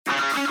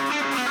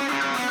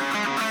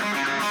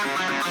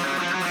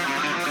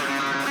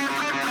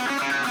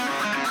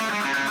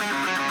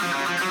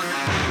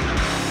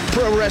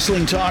Pro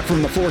wrestling talk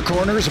from the four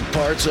corners of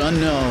parts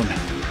unknown.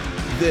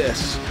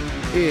 This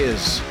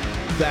is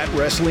That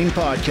Wrestling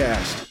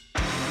Podcast.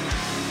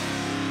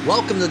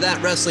 Welcome to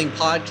That Wrestling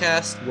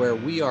Podcast, where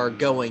we are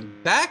going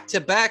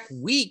back-to-back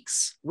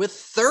weeks with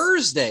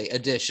Thursday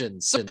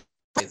editions.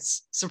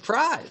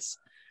 Surprise.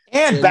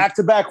 And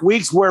back-to-back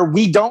weeks where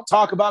we don't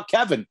talk about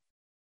Kevin.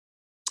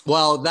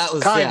 Well, that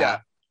was kinda. Yeah,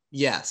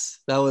 yes,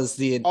 that was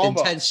the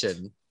Almost.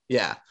 intention.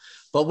 Yeah.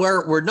 But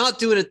we're not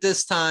doing it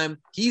this time.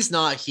 He's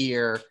not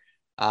here.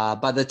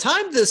 By the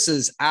time this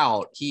is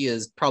out, he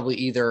is probably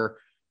either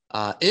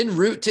en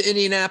route to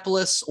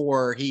Indianapolis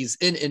or he's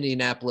in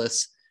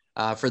Indianapolis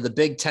for the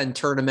Big Ten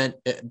tournament,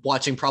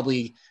 watching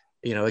probably,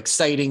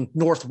 exciting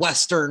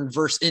Northwestern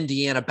versus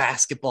Indiana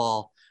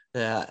basketball.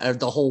 The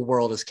whole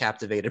world is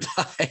captivated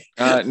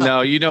by.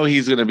 No,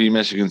 he's going to be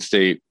Michigan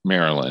State,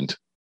 Maryland.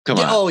 Come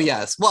on. Oh,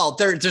 yes. Well,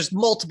 there's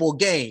multiple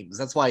games.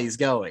 That's why he's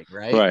going,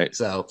 right? Right.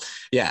 So,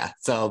 yeah.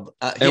 So,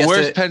 and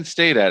where's Penn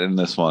State at in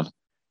this one?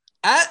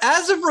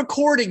 As of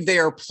recording, they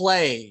are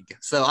playing.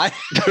 So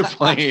They're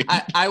playing.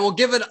 I will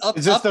give an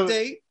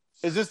update.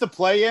 Is this the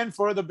play-in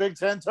for the Big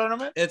Ten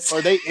tournament? Or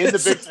are they in the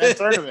Big Ten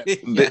tournament?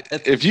 Yeah,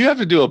 if you have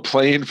to do a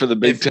play-in for the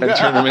Big Ten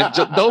tournament,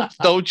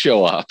 don't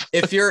show up.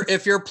 If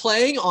you're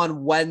playing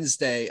on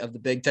Wednesday of the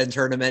Big Ten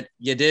tournament,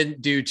 you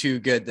didn't do too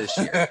good this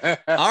year.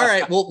 All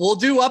right, we'll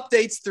do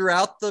updates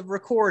throughout the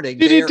recording.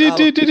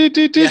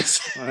 Yes.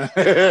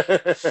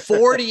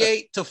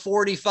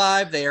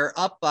 48-45. They are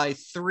up by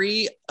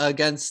 3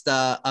 against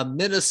a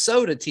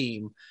Minnesota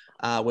team.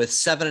 With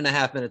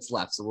 7.5 minutes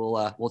left. So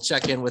we'll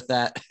check in with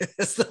that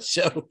as the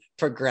show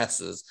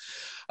progresses.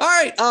 All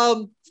right.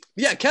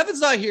 Yeah,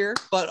 Kevin's not here,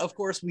 but of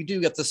course we do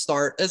get to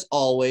start as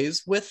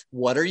always with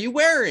what are you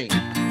wearing?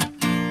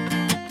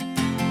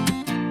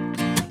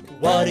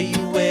 What are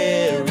you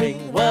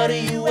wearing? What are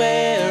you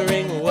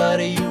wearing? What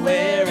are you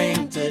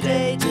wearing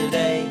today?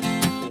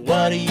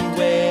 What are you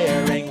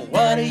wearing?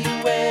 What are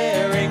you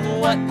wearing?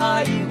 What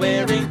are you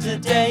wearing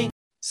today?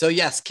 So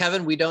yes,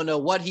 Kevin, we don't know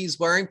what he's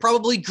wearing.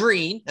 Probably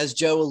green, as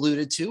Joe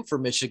alluded to, for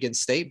Michigan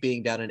State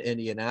being down in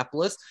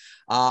Indianapolis.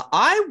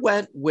 I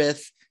went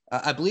with,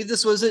 I believe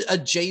this was a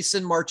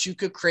Jason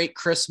Marchuka Crate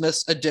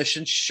Christmas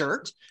edition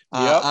shirt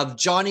of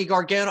Johnny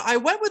Gargano. I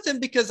went with him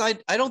because I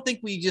don't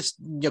think we just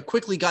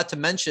quickly got to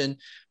mention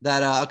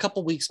that a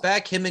couple weeks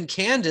back, him and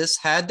Candace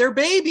had their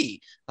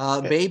baby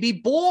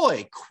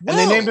boy, Quill. And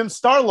they named him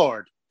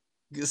Star-Lord.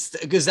 Is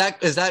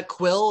that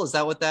Quill? Is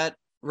that what that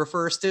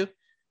refers to?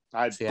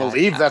 I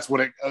believe that's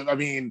what I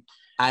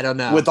don't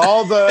know. With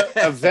all the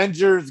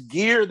Avengers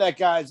gear that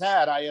guy's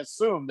had, I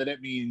assume that it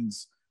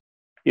means,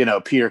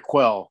 Peter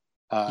Quill,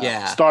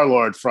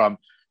 Star-Lord from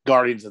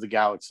Guardians of the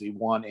Galaxy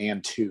 1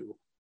 and 2.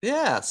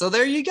 Yeah, so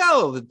there you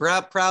go.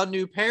 Proud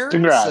new parents.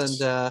 Congrats.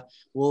 And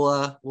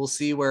we'll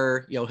see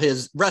where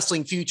his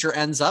wrestling future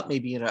ends up,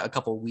 maybe in a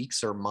couple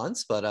weeks or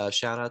months. But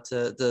shout out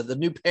to the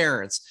new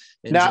parents.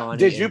 Now, Johnny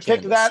did you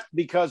pick Candace. that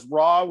because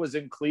Raw was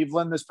in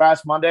Cleveland this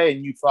past Monday,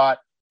 and you thought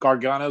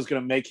Gargano's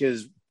going to make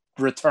his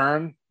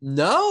return?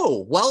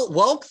 No.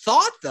 Well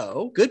thought,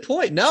 though. Good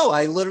point. No,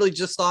 I literally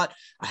just thought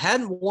I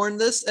hadn't worn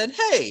this. And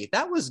hey,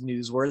 that was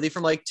newsworthy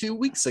from like 2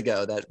 weeks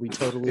ago that we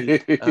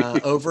totally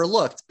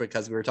overlooked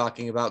because we were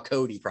talking about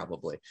Cody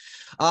probably.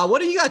 What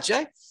do you got,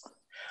 Jay?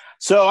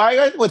 So I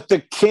went with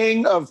the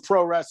king of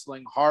pro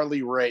wrestling,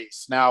 Harley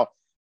Race. Now,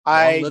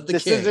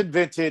 this isn't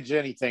vintage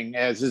anything,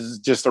 as this is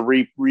just a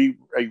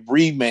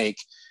remake.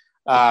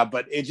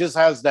 But it just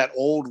has that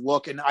old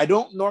look. And I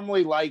don't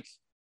normally like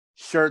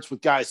shirts with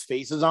guys'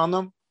 faces on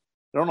them.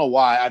 I don't know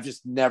why. I've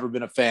just never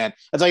been a fan.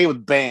 That's like it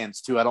with bands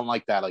too. I don't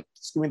like that. Like,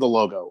 just give me the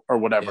logo or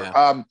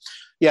whatever.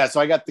 Yeah. So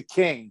I got the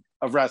king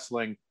of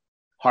wrestling,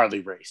 Harley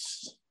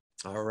Race.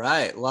 All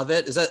right. Love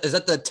it. Is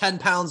that the 10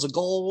 pounds of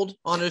gold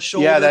on his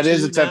shoulder? Yeah, that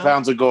is too the 10 now?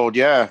 pounds of gold.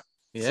 Yeah.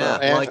 Yeah.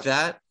 So, like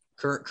that.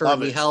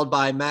 Currently held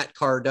by Matt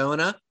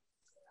Cardona.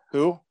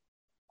 Who?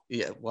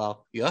 Yeah.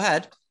 Well, go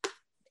ahead.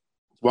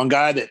 One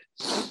guy that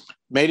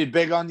made it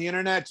big on the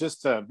internet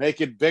just to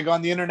make it big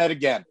on the internet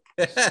again.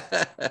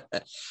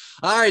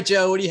 All right,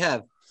 Joe, what do you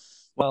have?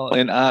 Well,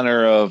 in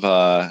honor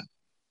of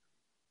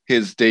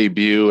his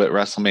debut at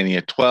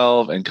WrestleMania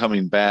 12 and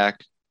coming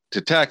back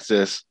to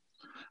Texas,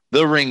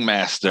 the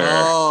Ringmaster,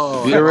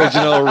 the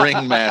original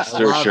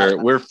Ringmaster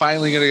shirt. We're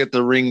finally going to get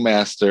the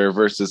Ringmaster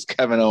versus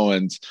Kevin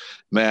Owens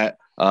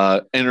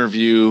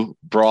interview,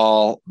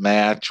 brawl,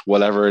 match,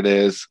 whatever it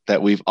is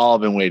that we've all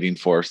been waiting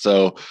for.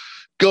 So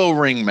go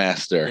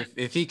Ringmaster.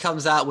 If he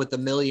comes out with the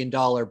 $1 million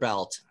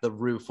belt, the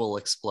roof will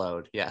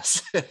explode.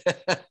 Yes.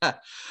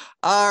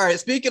 All right.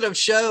 Speaking of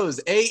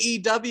shows,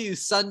 AEW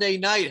Sunday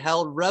night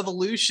held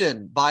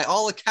Revolution. By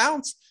all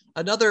accounts,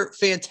 another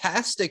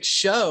fantastic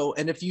show.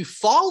 And if you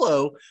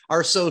follow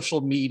our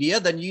social media,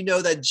 then you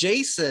know that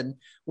Jason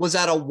was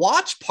at a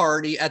watch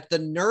party at the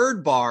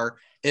Nerd Bar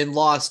in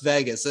Las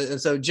Vegas. And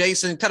so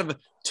Jason, kind of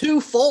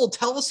twofold,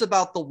 tell us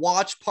about the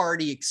watch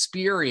party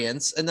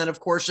experience. And then of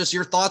course, just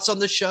your thoughts on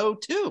the show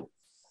too.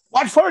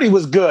 Watch party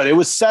was good. It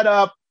was set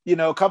up,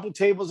 a couple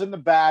tables in the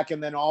back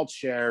and then all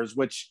chairs,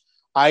 which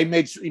I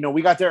made sure,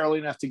 we got there early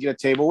enough to get a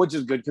table, which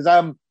is good because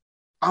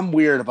I'm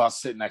weird about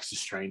sitting next to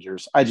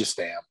strangers. I just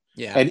am.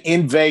 Yeah. And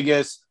in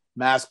Vegas,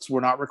 masks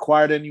were not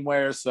required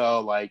anywhere.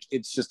 So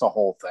it's just a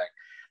whole thing.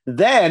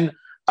 Then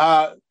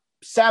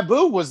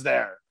Sabu was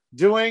there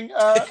doing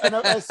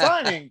a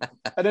signing.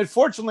 And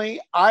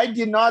unfortunately, I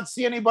did not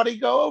see anybody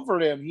go over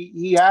to him.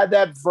 He had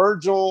that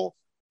Virgil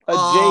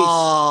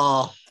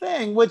Jace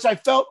thing, which I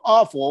felt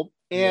awful.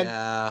 And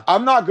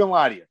I'm not going to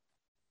lie to you.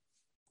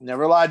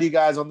 Never lied to you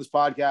guys on this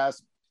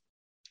podcast.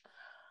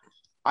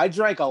 I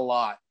drank a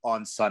lot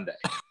on Sunday.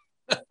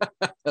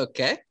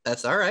 Okay,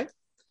 that's all right.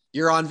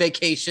 You're on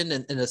vacation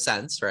in a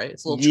sense, right?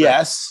 It's a little trip.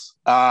 Yes.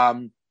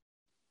 A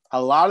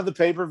lot of the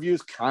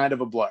pay-per-views kind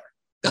of a blur.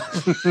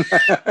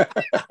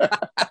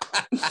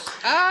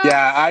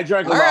 Yeah, I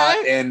drank a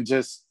lot and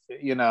just,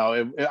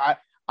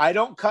 I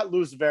don't cut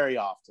loose very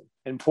often.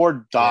 And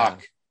poor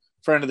Doc,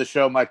 friend of the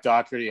show, Mike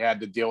Doherty, had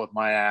to deal with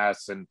my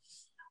ass. And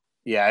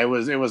yeah, it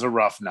was a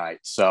rough night.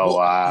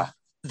 So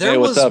there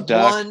was up,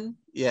 one.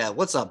 Yeah,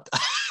 what's up?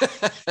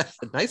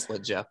 Nice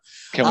one, Jeff.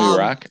 Can we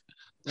rock?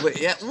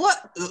 Yeah.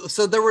 What?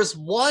 So there was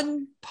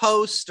one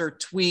post or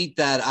tweet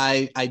that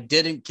I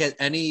didn't get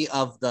any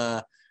of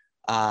the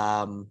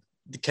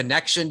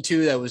connection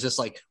to. That was just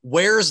like,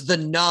 "Where's the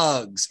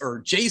nugs?" or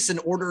 "Jason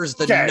orders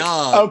the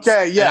nugs."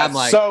 Okay, yeah. I'm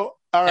like, so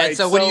all right. And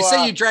so when you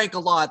say you drank a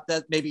lot,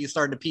 that maybe you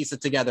started to piece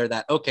it together.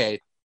 That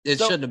it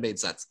shouldn't have made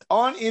sense.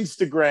 On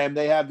Instagram,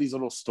 they have these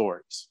little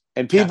stories,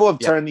 and people have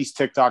turned these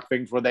TikTok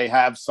things where they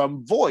have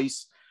some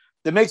voice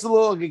that makes it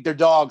look like their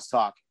dog's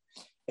talking.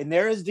 And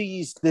there is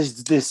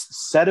this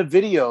set of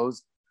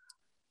videos.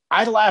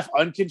 I laugh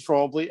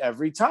uncontrollably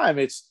every time.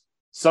 It's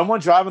someone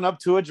driving up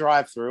to a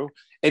drive-through,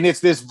 and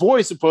it's this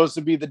voice supposed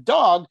to be the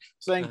dog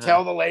saying,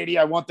 "Tell the lady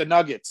I want the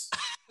nuggets."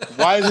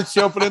 Why isn't she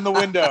opening the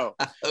window?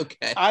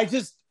 Okay. I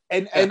just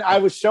and I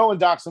was showing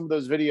Doc some of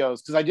those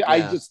videos because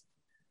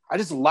I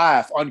just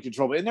laugh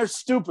uncontrollably, and they're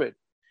stupid.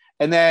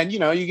 And then you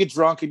get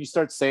drunk and you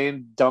start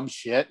saying dumb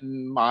shit,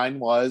 and mine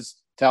was,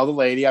 "Tell the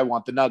lady I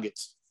want the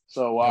nuggets."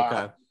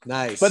 So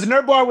nice. But the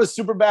Nerd Bar was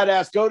super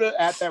badass. Go to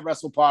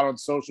 @ThatWrestlePod on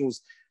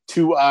socials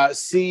to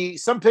see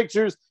some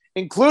pictures,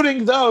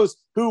 including those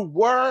who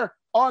were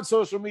on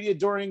social media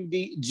during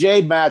the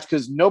Jade match,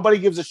 because nobody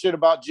gives a shit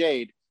about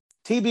Jade.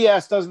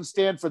 TBS doesn't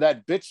stand for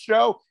that bitch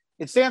show.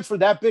 It stands for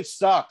that bitch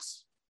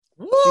sucks.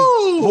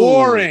 Woo!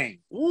 Boring.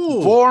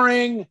 Ooh.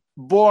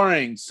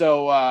 Boring.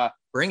 So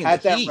bring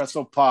at that heat.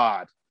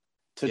 WrestlePod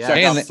to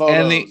check out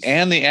photos.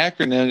 And the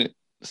acronym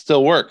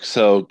still works.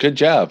 So good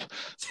job.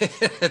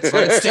 That's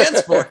what it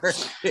stands for.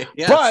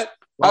 Yes. But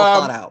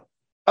well thought out.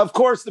 Of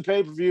course, the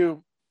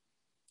pay-per-view,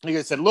 like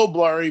I said, a little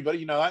blurry, but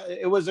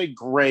it was a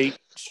great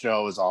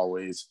show as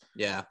always.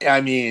 Yeah.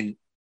 I mean,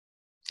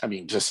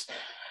 just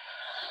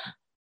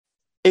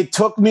it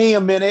took me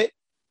a minute,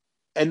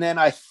 and then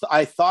I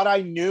thought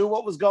I knew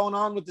what was going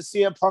on with the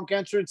CM Punk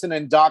entrance, and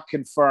then Doc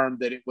confirmed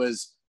that it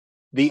was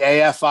the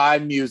AFI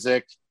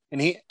music,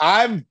 and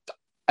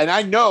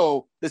I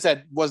know this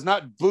was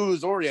not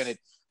booze oriented.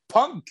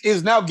 Punk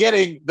is now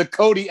getting the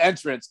Cody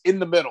entrance in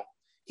the middle.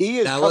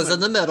 Was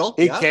in the middle.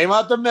 He came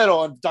out the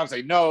middle, and Doc's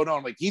like, no.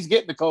 I'm like, he's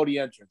getting the Cody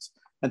entrance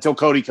until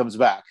Cody comes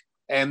back.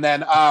 And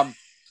then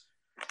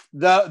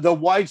the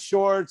white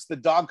shorts, the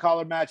dog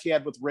collar match he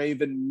had with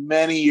Raven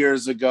many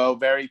years ago,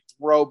 very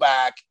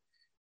throwback.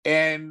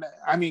 And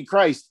I mean,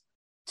 Christ,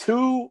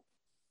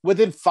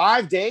 within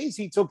 5 days,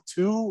 he took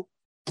 2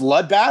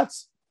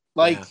 bloodbaths.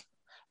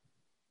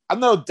 I'm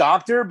no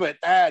doctor, but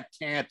that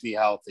can't be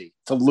healthy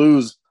to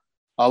lose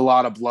a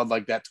lot of blood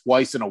like that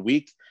twice in a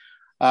week.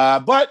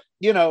 But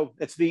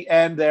it's the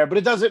end there. But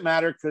it doesn't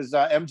matter because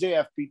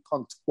MJF beat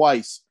Punk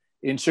twice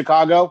in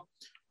Chicago,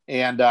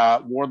 and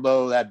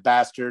Wardlow, that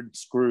bastard,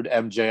 screwed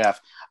MJF.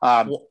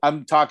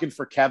 I'm talking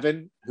for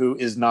Kevin, who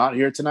is not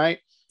here tonight.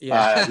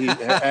 Yeah, he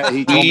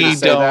told me to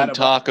say don't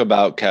talk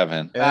about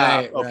Kevin.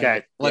 Okay,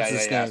 right. What's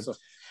his name? So,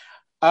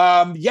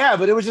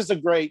 but it was just a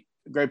great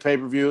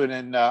pay-per-view, and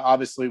then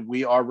obviously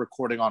we are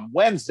recording on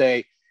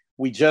Wednesday.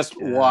 We just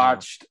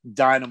watched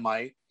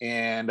Dynamite,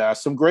 and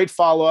some great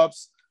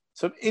follow-ups,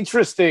 some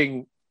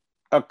interesting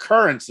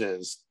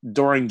occurrences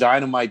during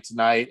Dynamite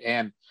tonight.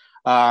 And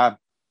I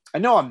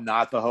know I'm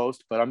not the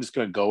host, but I'm just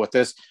going to go with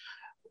this.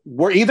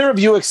 Were either of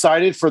you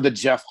excited for the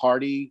Jeff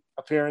Hardy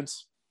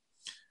appearance?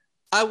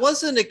 I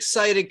wasn't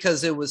excited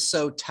because it was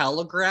so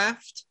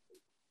telegraphed,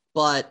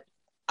 but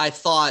I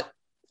thought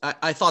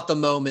the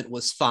moment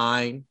was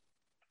fine.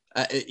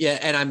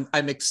 And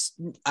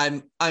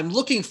I'm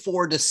looking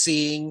forward to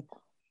seeing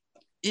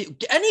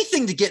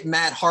anything to get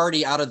Matt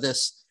Hardy out of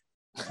this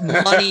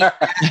money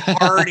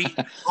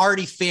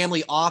Hardy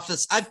family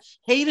office. I've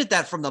hated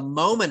that from the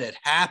moment it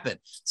happened.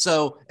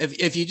 So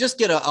if you just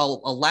get a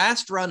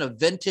last run of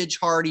vintage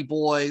Hardy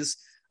boys,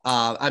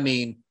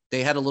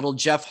 they had a little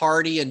Jeff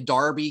Hardy and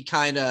Darby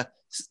kind of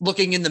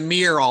looking in the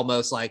mirror,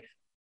 almost like,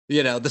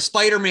 the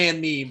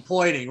Spider-Man meme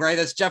pointing, right?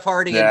 That's Jeff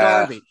Hardy and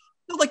Darby.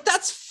 Like,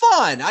 that's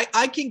fun.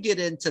 I can get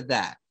into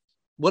that.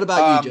 What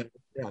about you, Jeff?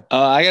 Yeah.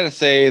 I got to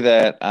say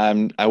that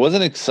I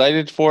wasn't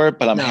excited for it,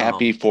 but I'm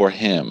happy for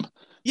him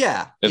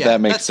If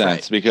that makes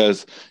sense, right.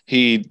 Because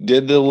he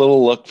did the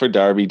little look for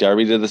Darby.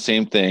 Darby did the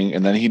same thing,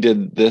 and then he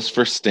did this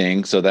for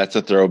Sting. So that's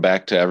a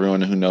throwback to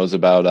everyone who knows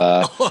about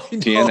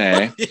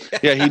TNA.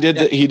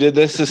 He did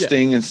this to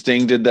Sting, and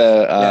Sting did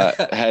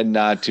the head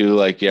nod to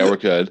like, we're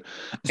good.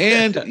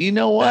 And you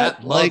know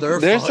what? Like,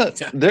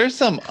 there's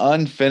some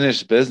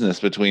unfinished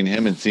business between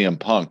him and CM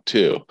Punk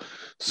too.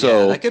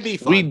 So that could be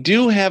fun. We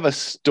do have a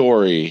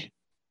story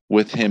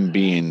with him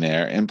being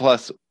there, and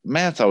plus,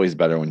 Matt's always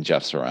better when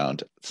Jeff's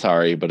around.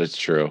 Sorry, but it's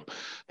true.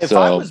 If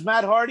I was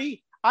Matt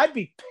Hardy, I'd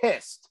be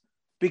pissed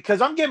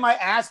because I'm getting my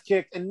ass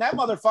kicked, and that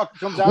motherfucker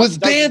comes out was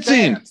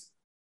dancing.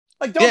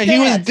 Like, don't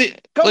dance.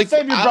 Go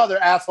save your brother,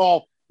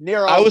 asshole.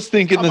 Nero. I was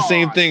thinking the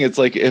same thing. It's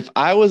like if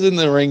I was in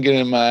the ring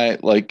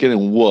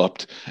getting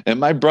whooped, and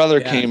my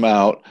brother came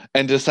out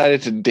and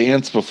decided to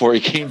dance before he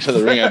came to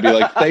the ring, I'd be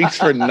like, "Thanks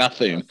for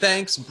nothing."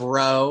 Thanks,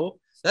 bro.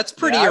 That's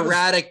pretty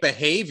erratic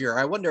behavior.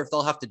 I wonder if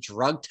they'll have to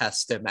drug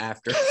test him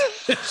after,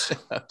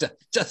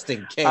 just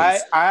in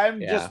case. I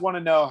just want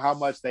to know how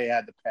much they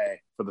had to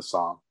pay for the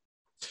song.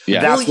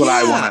 Yeah, that's what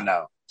I want to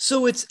know.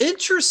 So it's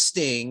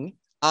interesting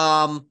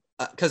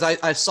because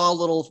I saw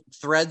little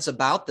threads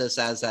about this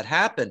as that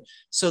happened.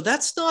 So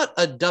that's not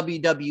a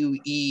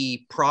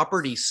WWE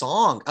property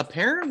song.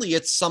 Apparently,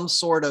 it's some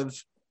sort of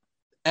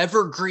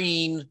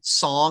evergreen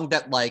song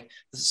that like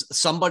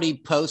somebody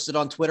posted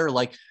on Twitter,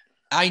 like.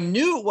 I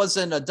knew it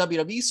wasn't a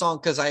WWE song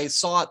because I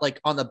saw it like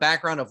on the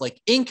background of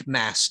like Ink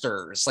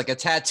Masters, like a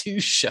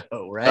tattoo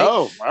show, right?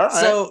 Oh, all right.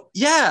 So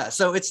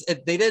so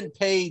they didn't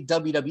pay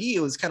WWE. It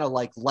was kind of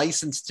like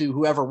licensed to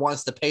whoever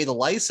wants to pay the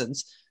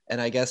license.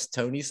 And I guess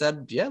Tony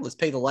said, let's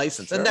pay the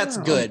license. Sure. And that's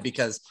good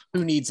because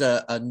who needs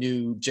a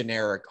new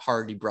generic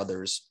Hardy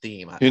Brothers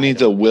theme? Who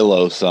needs a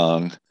Willow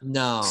song?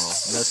 No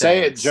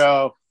say it,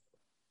 Joe.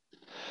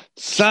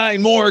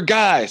 Sign more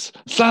guys.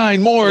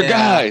 Sign more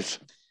guys.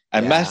 I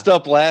messed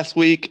up last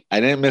week. I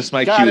didn't miss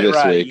my cue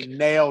this week. You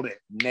nailed it.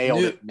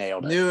 Nailed it.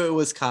 Knew it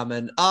was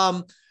coming.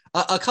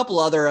 A couple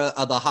other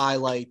of the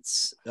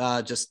highlights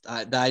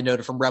that I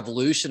noted from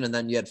Revolution, and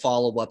then you had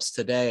follow-ups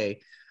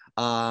today.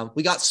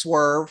 We got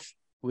Swerve.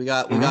 We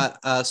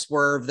got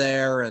Swerve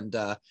there, and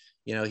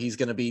he's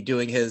going to be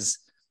doing his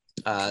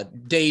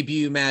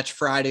debut match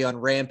Friday on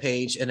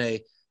Rampage in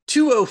a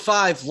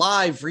 205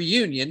 live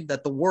reunion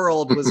that the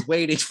world was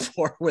waiting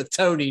for with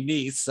Tony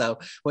Nese. So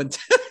when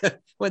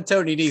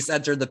Tony Nese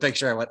entered the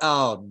picture, I went,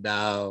 oh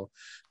no.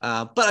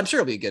 But I'm sure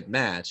it'll be a good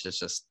match. It's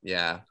just,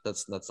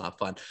 that's not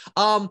fun.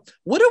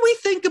 What do we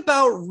think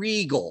about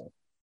Regal?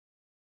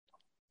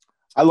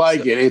 I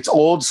like it. It's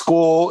old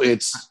school.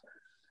 It's,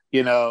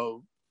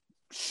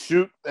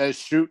 shoot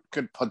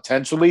could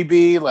potentially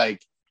be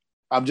like,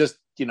 I'm just,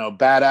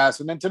 badass.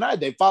 And then tonight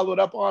they followed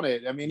up on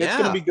it. I mean, it's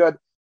going to be good.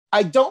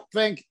 I don't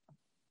think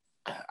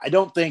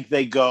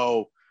they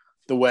go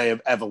the way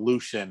of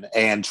Evolution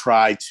and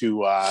try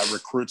to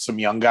recruit some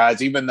young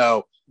guys, even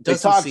though they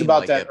talked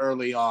about that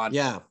early on.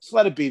 Yeah. So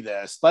let it be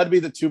this. Let it be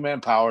the 2-man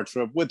power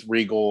trip with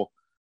Regal.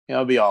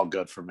 It'll be all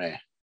good for me.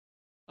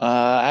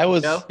 I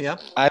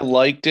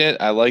liked it.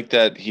 I liked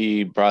that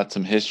he brought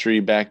some history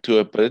back to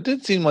it, but it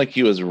did seem like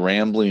he was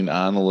rambling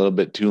on a little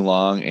bit too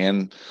long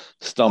and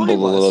stumbled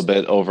a little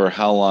bit over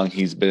how long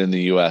he's been in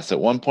the U.S. At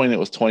one point, it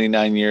was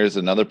 29 years.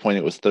 Another point,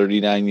 it was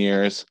 39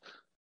 years.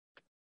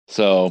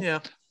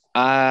 So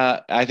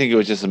I think it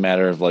was just a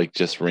matter of like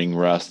just ring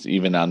rust,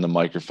 even on the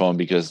microphone,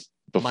 because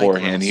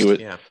beforehand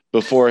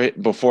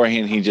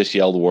beforehand he just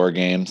yelled War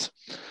Games.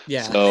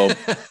 Yeah. So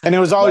and it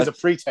was always a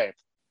pre-tape.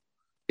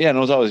 Yeah, and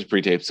it was always a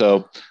pre-tape.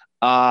 So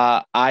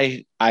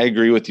I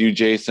agree with you,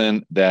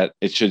 Jason, that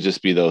it should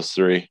just be those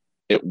three.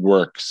 It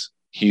works.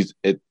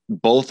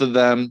 Both of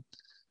them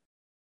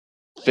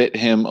fit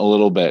him a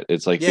little bit.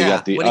 It's like you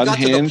got the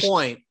unhinged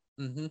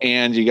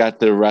and you got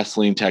the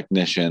wrestling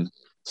technician.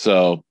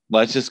 So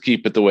let's just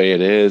keep it the way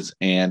it is.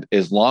 And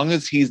as long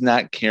as he's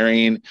not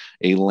carrying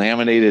a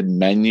laminated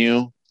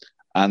menu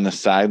on the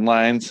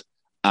sidelines,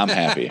 I'm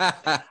happy.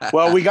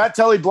 Well, we got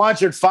Tully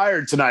Blanchard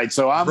fired tonight,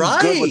 so I'm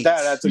good with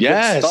that. That's a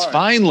good start.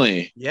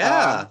 Finally.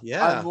 Yeah.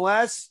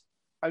 Unless,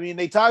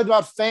 they talked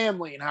about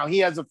family and how he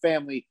has a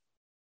family.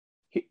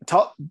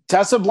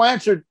 Tessa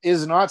Blanchard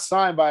is not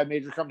signed by a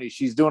major company.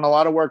 She's doing a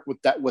lot of work with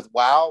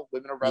WOW,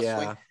 Women of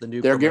Wrestling.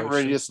 They're getting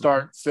ready to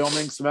start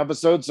filming some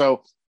episodes.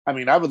 So,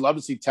 I would love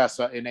to see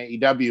Tessa in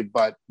AEW,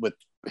 but with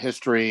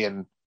history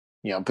and,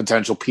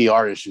 potential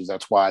PR issues,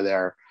 that's why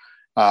they're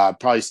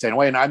probably staying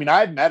away. And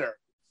I've met her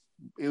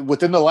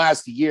within the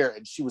last year,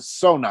 and she was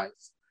so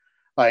nice,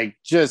 like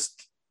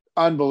just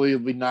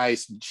unbelievably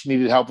nice. She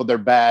needed help with her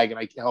bag, and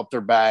I helped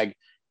her bag,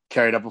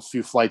 carried up a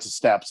few flights of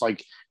steps,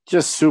 like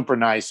just super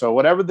nice. So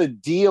whatever the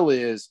deal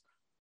is,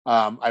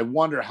 I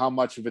wonder how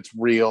much of it's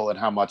real and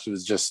how much it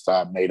was just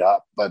made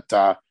up. But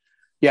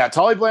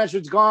Tully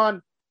Blanchard's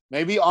gone.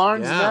 Maybe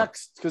Arn's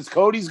next because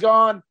Cody's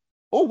gone.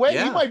 Oh wait,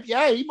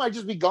 he might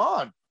just be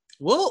gone.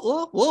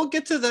 We'll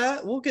get to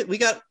that. We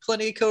got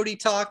plenty of Cody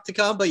talk to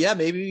come, but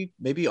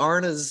maybe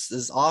Arn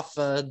is off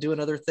doing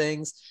other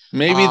things.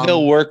 Maybe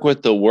they'll work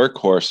with the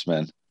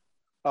Workhorsemen.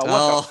 What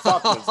the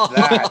fuck was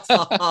that?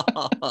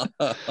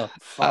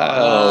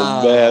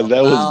 Oh man,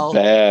 that was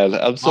bad.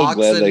 I'm so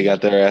glad they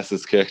got their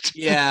asses kicked.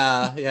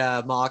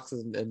 Yeah. Mox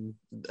and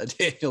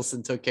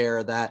Danielson took care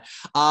of that.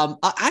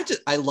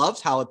 I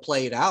loved how it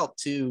played out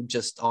too,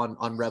 just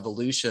on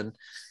Revolution,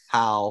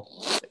 how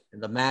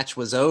the match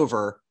was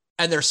over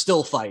and they're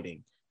still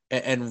fighting.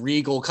 And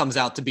Regal comes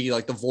out to be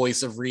like the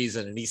voice of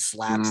reason, and he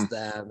slaps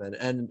them,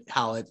 and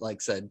how it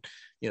like said,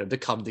 to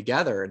come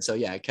together. And so,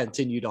 yeah, it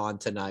continued on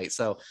tonight.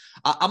 So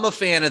I'm a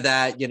fan of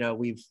that.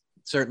 We've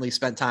certainly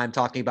spent time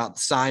talking about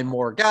sign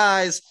more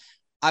guys.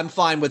 I'm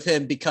fine with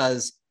him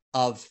because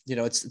of,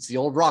 it's the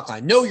old Rock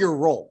line. Know your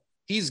role.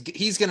 He's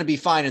going to be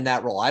fine in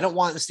that role. I don't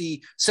want to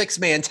see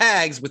 6-man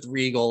tags with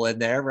Regal in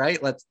there, right?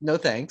 No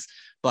thanks.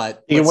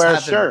 But he can wear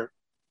a shirt.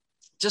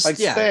 Just like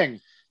Sting.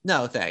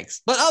 No,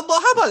 thanks. But how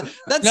about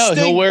that? No,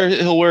 Sting?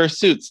 he'll wear a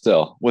suit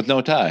still with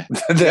no tie.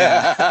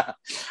 Yeah.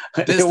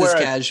 Business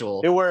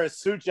casual. He'll wear a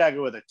suit jacket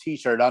with a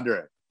t-shirt under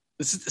it.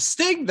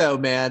 Sting, though,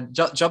 man,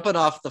 jumping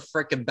off the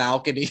freaking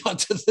balcony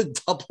onto the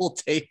double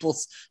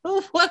tables.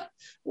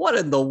 What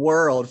in the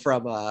world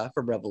from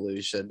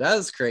Revolution? That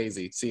was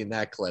crazy seeing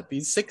that clip.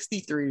 He's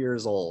 63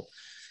 years old.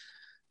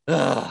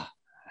 Ugh.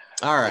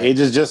 All right. Age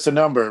is just a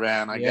number,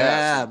 man. I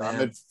guess. Man.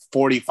 I'm at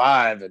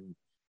 45 and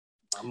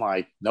I'm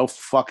like, no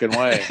fucking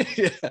way.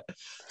 Yeah.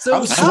 So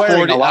I'm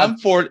swearing a lot.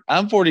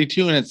 I'm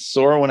 42 and it's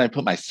sore when I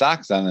put my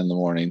socks on in the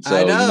morning. So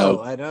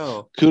I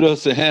know.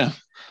 Kudos to him.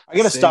 I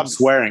gotta stop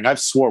swearing.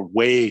 I've swore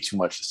way too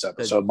much this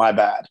episode. My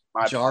bad.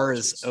 My jar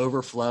is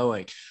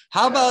overflowing.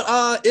 How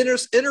about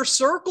Inner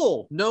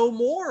Circle? No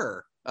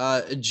more.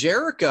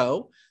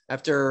 Jericho,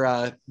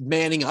 after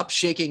manning up,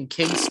 shaking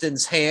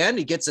Kingston's hand,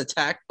 he gets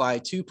attacked by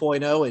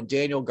 2.0 and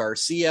Daniel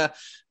Garcia.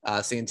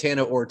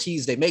 Santana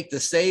Ortiz, they make the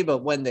save,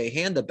 but when they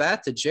hand the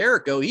bat to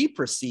Jericho, he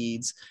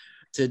proceeds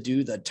to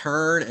do the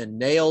turn and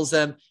nails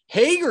them.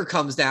 Hager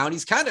comes down.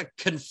 He's kind of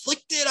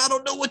conflicted. I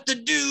don't know what to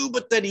do,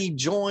 but then he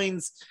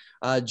joins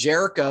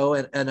Jericho,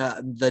 and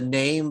the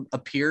name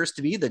appears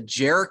to be the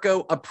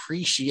Jericho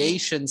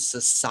Appreciation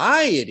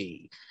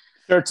Society.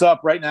 Shirts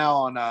up right now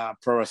on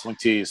Pro Wrestling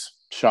Tees.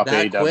 Shop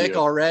that AEW. Quick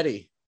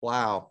already.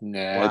 Wow.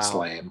 Nah, it's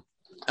lame.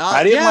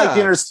 I didn't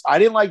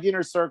like the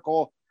Inner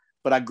Circle,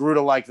 but I grew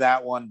to like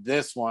that one.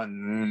 This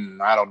one,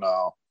 I don't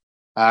know.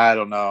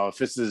 If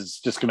this is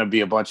just going to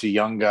be a bunch of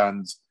young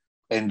guns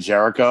and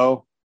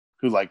Jericho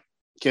who like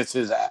kiss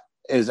his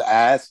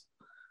ass.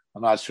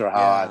 I'm not sure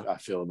how I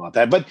feel about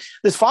that. But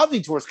this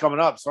Fozzy tour is coming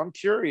up, so I'm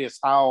curious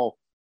how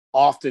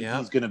often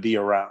he's going to be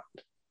around.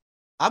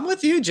 I'm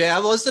with you, Jay. I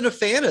wasn't a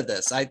fan of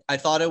this. I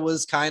thought it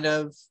was kind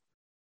of.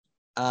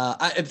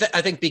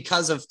 I think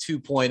because of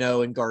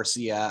 2.0 and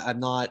Garcia, I'm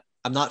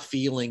not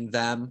feeling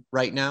them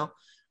right now.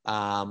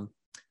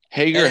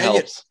 Hager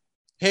helps.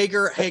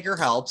 Hager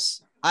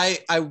helps. I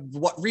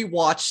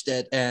rewatched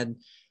it, and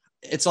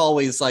it's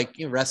always like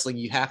wrestling.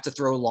 You have to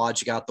throw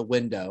logic out the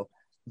window,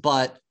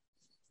 but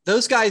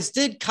those guys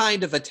did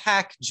kind of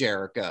attack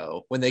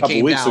Jericho when they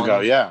came weeks down. ago,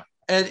 yeah.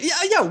 And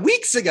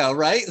weeks ago,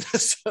 right?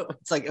 So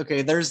it's like,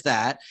 okay, there's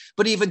that.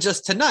 But even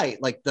just tonight,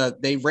 like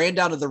they ran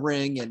down to the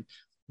ring and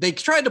they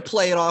tried to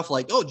play it off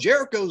like, oh,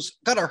 Jericho's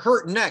got a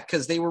hurt neck,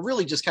 because they were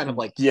really just kind of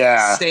like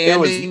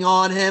standing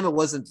on him. It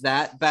wasn't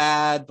that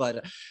bad,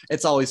 but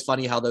it's always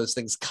funny how those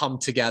things come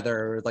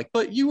together. Like,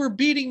 but you were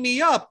beating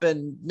me up,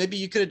 and maybe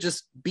you could have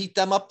just beat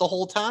them up the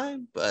whole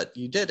time, but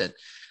you didn't.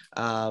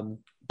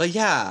 But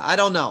yeah, I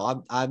don't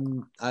know.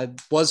 I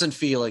wasn't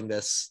feeling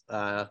this.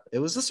 It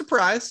was a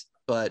surprise,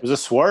 but it was a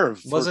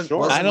swerve.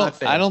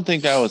 I don't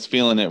think I was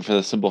feeling it for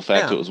the simple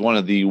fact it was one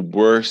of the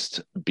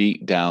worst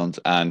beatdowns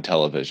on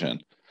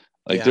television.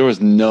 There was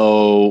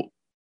no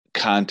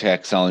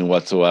contact selling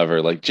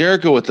whatsoever. Like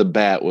Jericho with the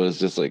bat was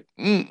just like,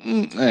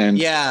 and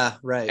yeah,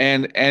 right.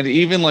 And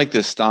even like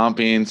the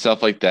stomping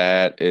stuff like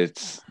that.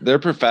 They're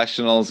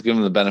professionals, give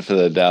them the benefit of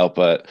the doubt,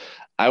 but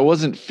I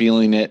wasn't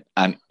feeling it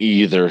on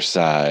either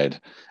side.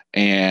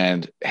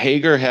 And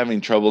Hager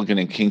having trouble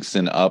getting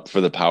Kingston up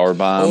for the power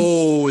bomb.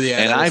 Oh, yeah.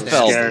 And I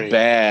felt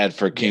bad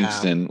for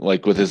Kingston,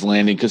 like with his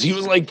landing, because he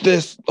was like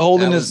this,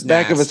 holding his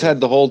back of his head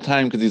the whole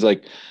time, because he's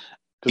like,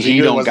 he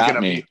don't got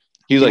me.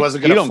 He's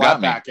like, he don't got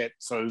me. It,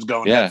 so he was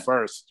going head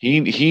first.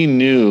 He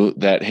knew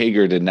that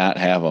Hager did not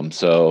have him.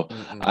 So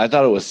I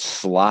thought it was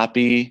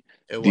sloppy.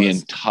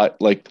 Entire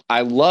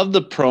I love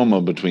the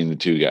promo between the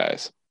two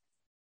guys.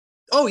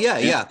 Oh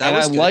yeah.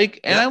 I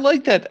like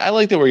that. I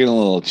like that we're getting a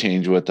little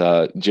change with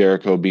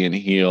Jericho being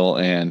heel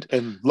and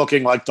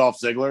looking like Dolph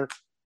Ziggler.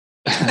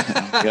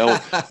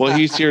 Well,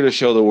 he's here to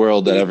show the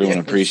world that everyone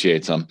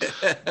appreciates him.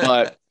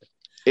 But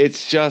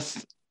it's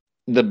just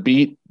the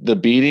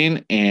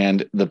beating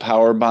and the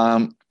power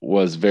bomb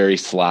was very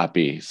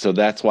sloppy. So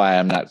that's why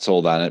I'm not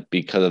sold on it,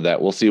 because of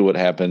that. We'll see what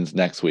happens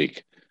next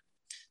week.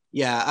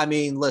 Yeah, I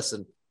mean,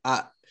 listen,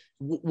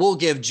 we'll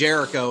give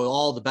Jericho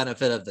all the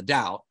benefit of the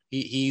doubt.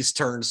 He's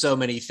turned so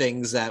many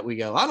things that we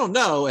go, I don't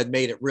know, and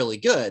made it really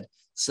good.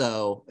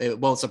 So it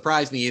won't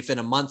surprise me if in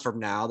a month from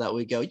now that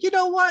we go, you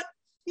know what?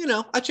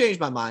 I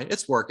changed my mind.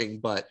 It's working,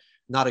 but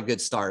not a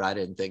good start. I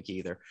didn't think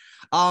either.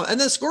 And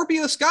then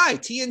Scorpio Sky,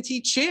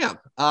 TNT champ.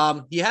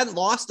 He hadn't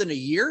lost in a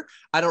year.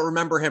 I don't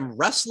remember him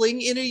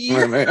wrestling in a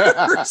year.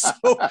 So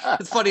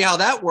it's funny how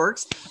that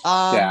works.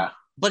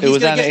 But it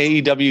was on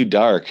AEW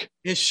Dark.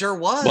 It sure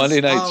was.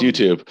 Monday night's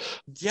YouTube.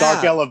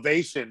 Dark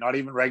Elevation, not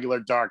even regular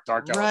Dark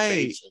Elevation.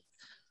 Right.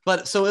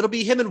 But so it'll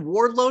be him and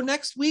Wardlow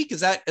next week.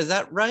 Is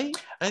that right?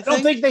 I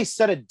don't think they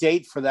set a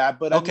date for that,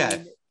 but okay. I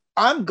mean,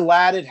 I'm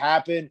glad it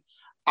happened.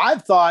 I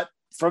thought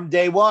from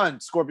day one,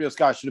 Scorpio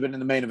Sky should have been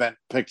in the main event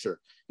picture.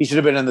 He should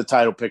have been in the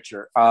title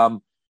picture.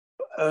 For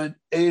it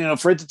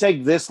to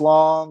take this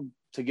long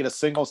to get a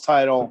singles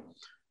title,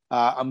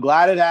 I'm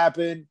glad it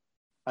happened.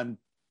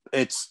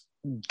 It's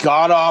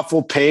god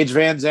awful Paige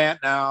Van Zant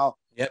now.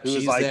 Yep,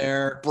 she's like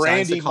there.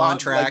 Brandy the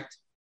contract.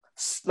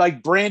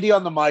 Like Brandy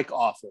on the mic,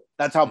 awful.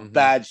 That's how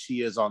bad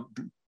she is on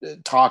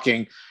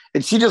talking,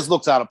 and she just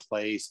looks out of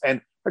place. And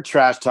her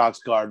trash talk's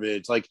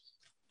garbage. Like,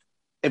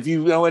 if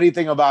you know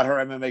anything about her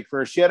MMA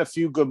career, she had a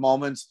few good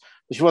moments,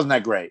 but she wasn't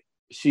that great.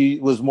 She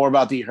was more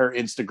about her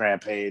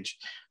Instagram page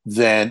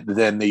than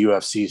the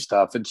UFC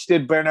stuff. And she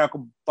did bare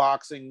knuckle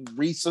boxing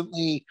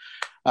recently,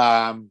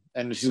 and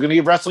she's going to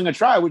give wrestling a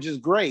try, which is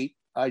great.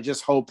 I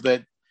just hope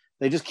that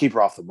they just keep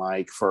her off the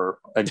mic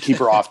and keep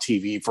her off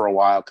TV for a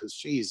while, because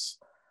she's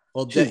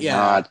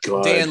not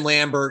good. Dan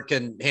Lambert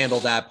can handle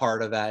that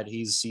part of that.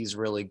 He's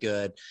really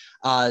good.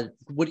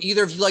 Would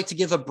either of you like to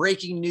give a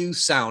breaking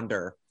news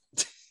sounder?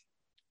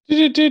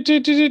 Thank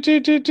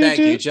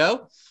you,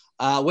 Joe.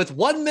 With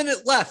 1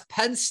 minute left,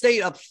 Penn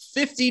State up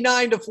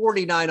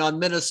 59-49 on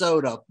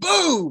Minnesota.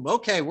 Boom.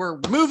 Okay, we're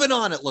moving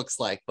on, it looks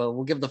like, but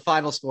we'll give the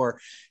final score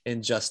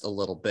in just a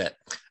little bit.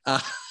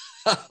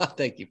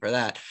 Thank you for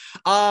that.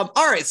 All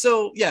right,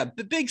 so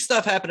the big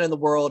stuff happened in the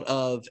world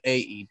of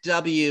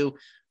AEW.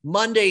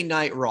 Monday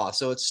Night Raw.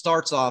 So it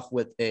starts off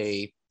with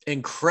a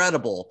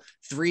incredible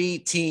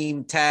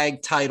 3-team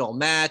tag title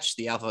match.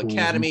 The Alpha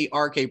Academy,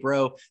 RK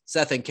Bro,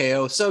 Seth and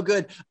KO. So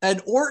good. And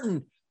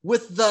Orton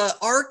with the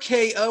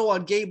RKO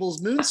on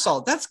Gable's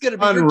moonsault. That's going to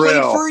be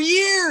replayed for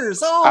years.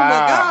 Oh my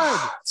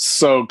God.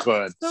 So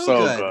good.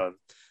 So good.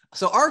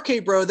 So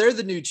RK Bro, they're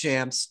the new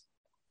champs,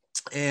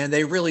 and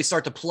they really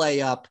start to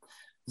play up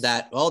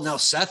that, now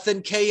Seth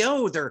and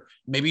KO, they're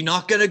maybe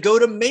not going to go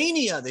to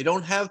Mania. They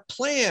don't have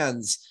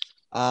plans.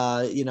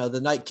 The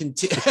night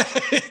continues.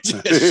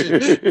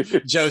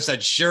 Joe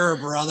said, "Sure,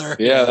 brother."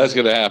 Yeah, that's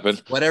gonna happen.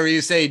 Whatever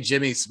you say,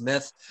 Jimmy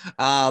Smith.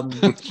 So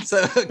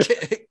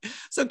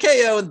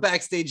KO in the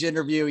backstage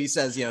interview, he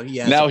says, he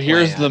has. Now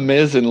here's the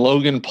Miz and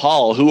Logan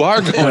Paul, who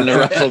are going to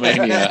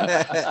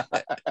WrestleMania.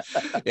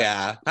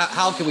 Yeah,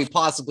 how can we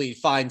possibly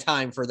find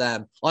time for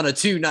them on a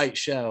 2-night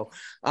show?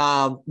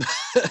 But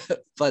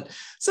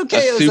so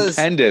KO says,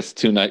 stupendous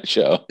 2-night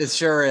show. It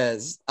sure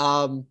is.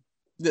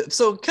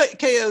 So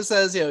KO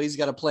says, he's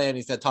got a plan.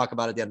 He's going to talk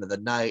about it at the end of the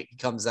night. He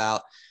comes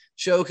out.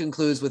 Show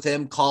concludes with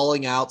him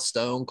calling out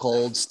Stone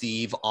Cold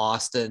Steve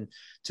Austin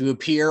to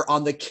appear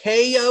on the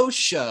KO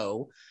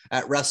show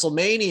at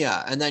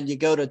WrestleMania. And then you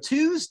go to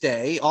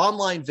Tuesday,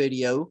 online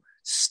video.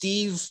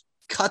 Steve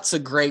cuts a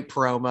great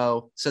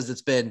promo, says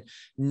it's been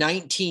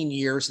 19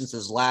 years since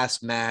his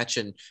last match.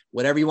 And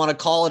whatever you want to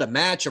call it, a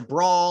match, a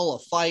brawl, a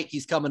fight,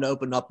 he's coming to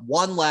open up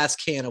one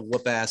last can of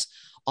whoop ass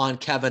on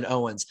Kevin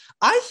Owens.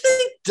 I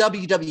think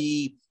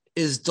WWE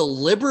is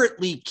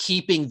deliberately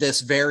keeping this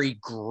very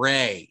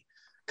gray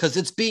because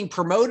it's being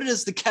promoted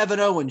as the Kevin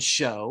Owens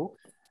show,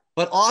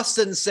 but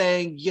Austin's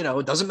saying,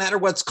 it doesn't matter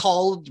what it's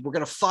called, we're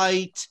going to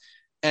fight.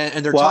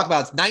 And they're talking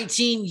about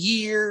 19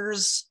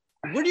 years.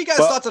 What are you guys'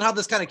 thoughts on how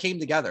this kind of came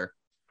together?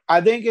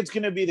 I think it's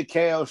going to be the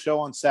KO show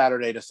on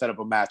Saturday to set up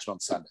a match on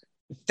Sunday.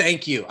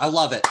 Thank you. I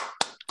love it.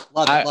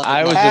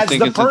 I was just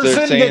thinking, the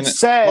person that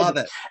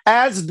said,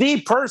 as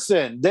the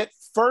person that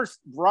first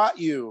brought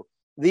you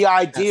the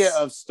idea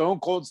of Stone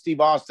Cold Steve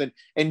Austin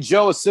and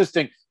Joe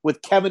assisting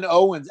with Kevin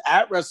Owens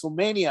at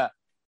WrestleMania,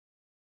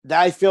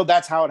 I feel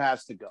that's how it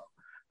has to go.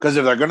 Because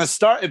if they're going to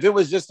start, if it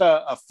was just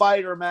a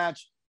fighter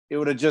match, it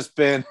would have just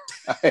been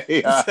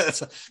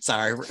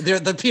sorry,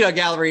 the peanut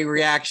gallery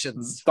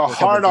reactions. The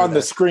heart on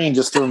the screen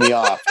just threw me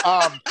off.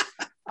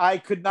 I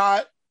could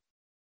not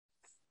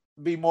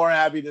be more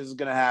happy this is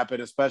going to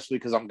happen, especially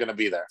because I'm going to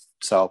be there.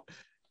 So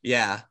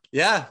yeah.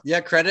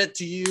 Credit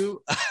to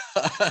you,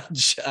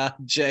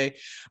 Jay.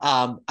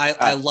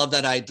 I love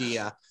that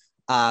idea.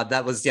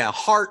 That was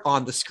heart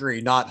on the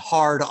screen, not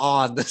hard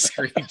on the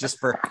screen. Just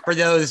for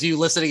those of you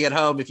listening at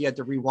home, if you had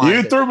to rewind,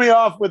 you threw me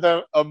off with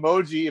an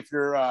emoji. If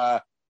you're,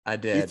 I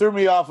did. You threw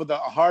me off with a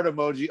heart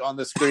emoji on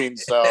the screen,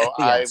 so yes.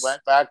 I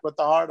went back with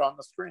the heart on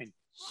the screen.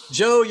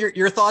 Joe,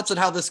 your thoughts on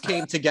how this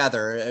came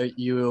together,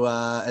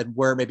 and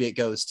where maybe it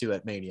goes to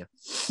at Mania?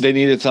 They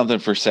needed something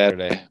for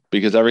Saturday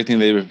because everything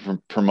they've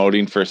been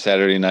promoting for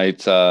Saturday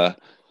night's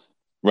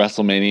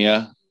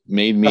WrestleMania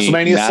made me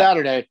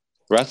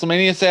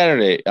WrestleMania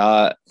Saturday.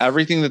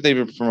 Everything that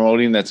they've been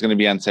promoting that's going to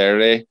be on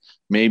Saturday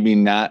made me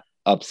not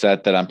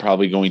upset that I'm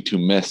probably going to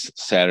miss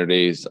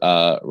Saturday's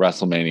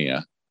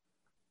WrestleMania.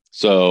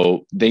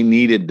 So they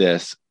needed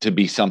this to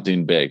be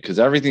something big because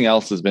everything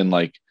else has been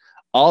like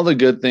all the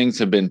good things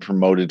have been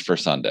promoted for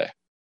Sunday.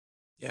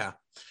 Yeah.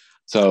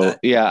 So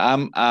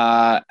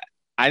I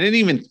didn't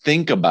even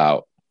think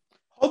about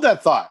hold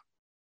that thought.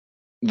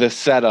 The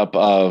setup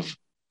of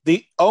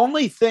the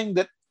only thing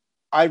that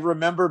I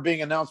remember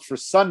being announced for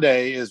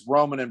Sunday is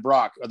Roman and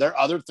Brock. Are there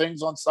other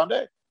things on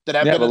Sunday that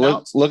have been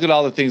announced? Look at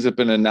all the things that have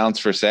been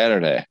announced for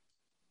Saturday.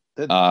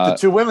 The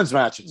two women's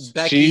matches.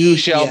 Becky, she who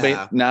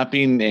shall not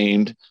be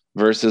named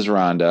versus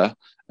Ronda.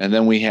 And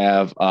then we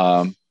have,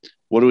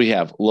 what do we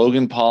have?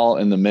 Logan Paul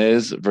and The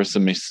Miz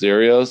versus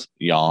Mysterios.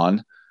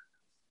 Yawn.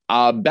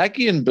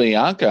 Becky and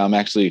Bianca, I'm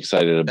actually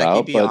excited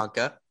about. Bianca.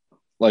 But,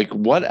 like,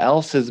 what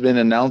else has been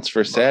announced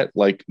for Sat?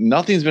 Like,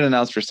 nothing's been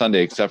announced for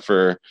Sunday except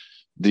for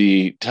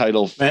the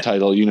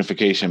title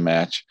unification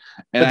match.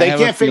 And but they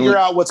can't figure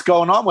out what's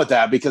going on with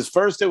that, because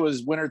first it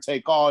was winner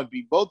take all and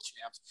be both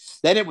champs.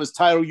 Then it was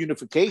title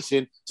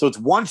unification. So it's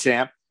one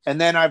champ. And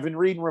then I've been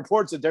reading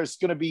reports that there's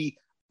going to be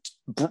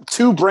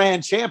two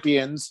brand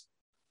champions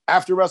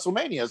after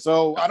WrestleMania.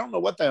 So I don't know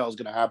what the hell is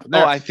going to happen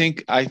there. Oh, I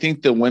think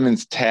the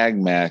women's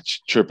tag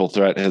match triple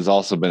threat has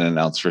also been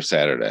announced for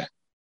Saturday.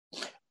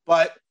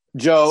 But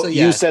Joe,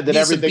 you said that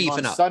everything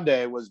on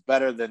Sunday was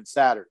better than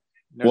Saturday.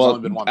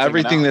 Well,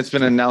 everything that's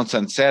been announced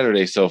on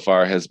Saturday so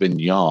far has been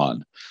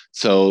yawn.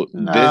 So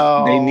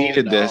they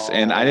needed this,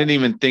 and I didn't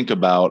even think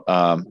about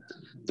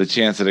the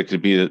chance that it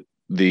could be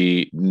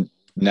the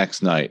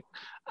next night.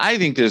 I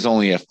think there's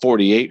only a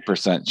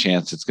 48%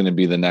 chance it's going to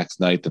be the next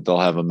night that they'll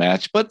have a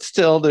match, but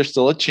still, there's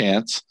still a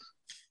chance.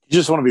 You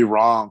just want to be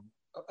wrong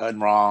and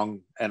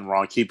wrong and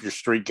wrong. Keep your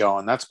streak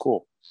going. That's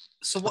cool.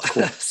 So what?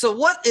 Cool. So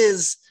what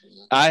is?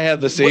 I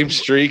have the same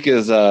streak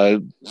as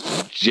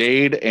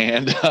Jade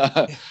and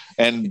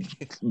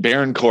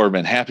Baron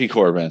Corbin. Happy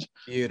Corbin.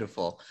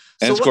 Beautiful.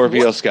 And so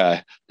Scorpio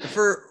Sky.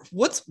 For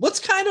what's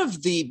kind of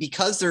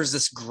because there's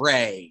this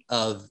gray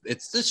of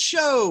it's this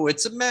show,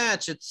 it's a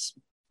match, it's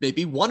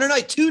maybe one a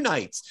night, two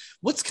nights.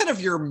 What's kind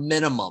of your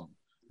minimum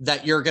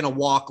that you're going to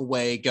walk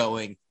away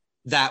going,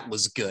 that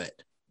was good?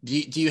 Do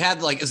you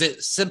have is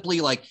it simply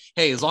like,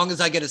 hey, as long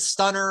as I get a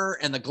stunner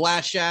and the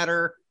glass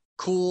shatter,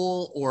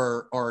 cool?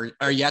 Or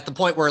are you at the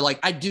point where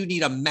I do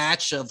need a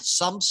match of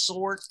some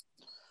sort?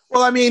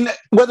 Well, I mean,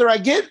 whether I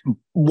get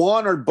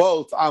one or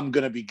both, I'm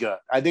going to be good.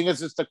 I think it's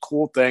just a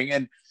cool thing.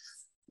 And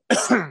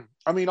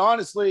I mean,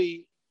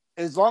 honestly,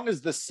 as long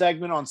as the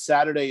segment on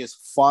Saturday is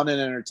fun and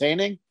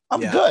entertaining,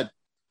 I'm good.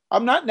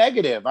 I'm not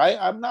negative.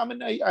 I'm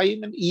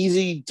an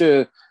easy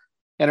to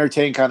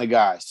entertain kind of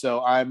guy.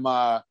 So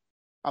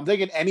I'm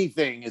thinking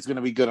anything is going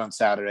to be good on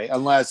Saturday,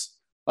 unless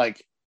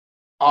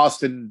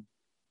Austin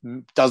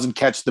doesn't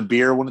catch the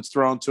beer when it's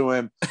thrown to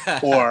him,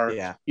 or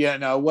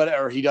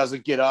whatever, he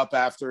doesn't get up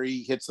after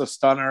he hits the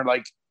stunner.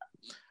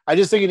 I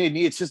just think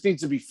it just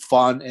needs to be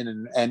fun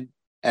and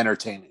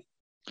entertaining.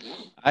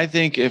 I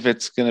think if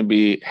it's going to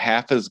be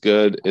half as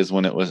good as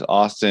when it was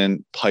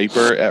Austin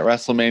Piper at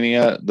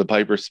WrestleMania, the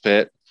Piper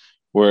Spit,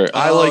 where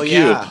I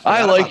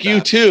like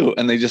you too,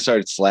 and they just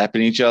started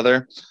slapping each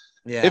other.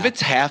 Yeah. If it's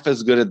half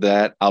as good at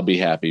that, I'll be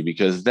happy,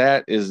 because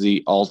that is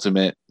the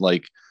ultimate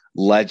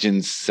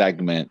Legends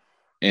segment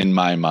in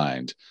my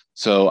mind.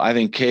 So I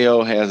think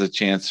KO has a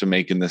chance for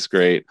making this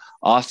great.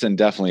 Austin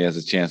definitely has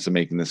a chance of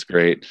making this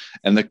great.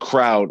 And the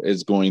crowd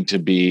is going to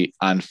be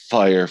on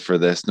fire for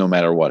this no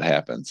matter what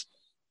happens.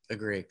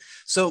 Agree.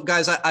 So,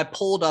 guys, I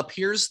pulled up.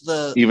 Here's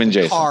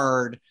the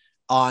card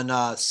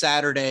on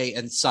Saturday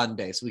and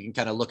Sunday, so we can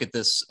kind of look at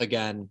this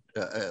again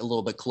a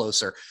little bit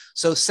closer.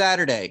 So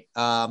Saturday,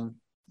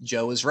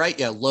 Joe is right.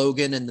 Yeah,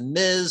 Logan and The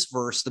Miz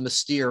versus the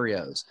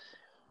Mysterios.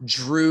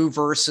 Drew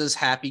versus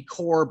Happy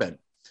Corbin.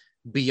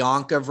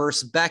 Bianca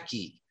versus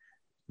Becky.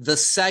 The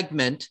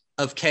segment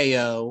of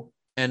KO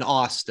and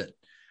Austin.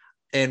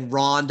 And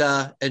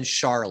Ronda and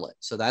Charlotte.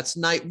 So that's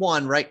night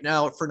one. Right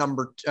now for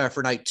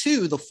night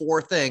two, the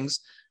four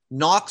things: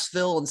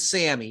 Knoxville and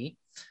Sammy,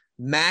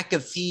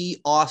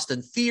 McAfee,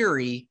 Austin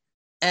Theory,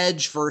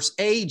 Edge versus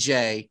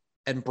AJ,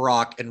 and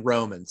Brock and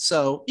Roman.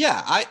 So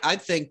yeah, I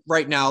think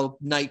right now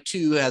night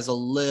two has a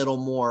little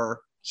more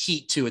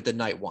heat to it than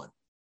night one.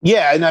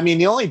 Yeah, and I mean,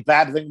 the only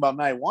bad thing about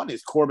night one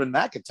is Corbin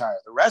McIntyre.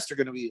 The rest are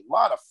going to be a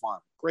lot of fun.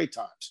 Great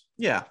times.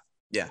 Yeah.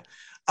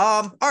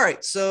 All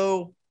right,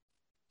 so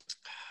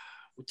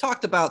we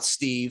talked about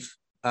Steve.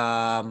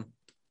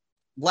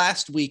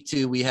 Last week,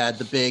 too, we had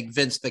the big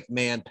Vince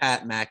McMahon,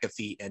 Pat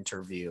McAfee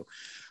interview.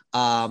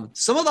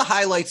 Some of the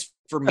highlights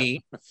for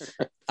me,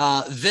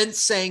 Vince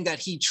saying that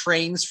he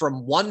trains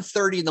from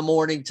 1:30 in the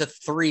morning to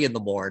 3 in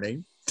the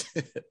morning.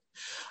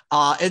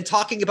 And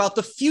talking about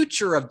the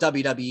future of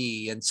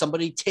WWE and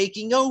somebody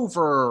taking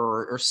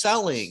over or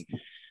selling.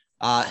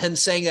 Him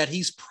saying that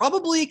he's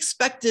probably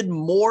expected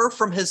more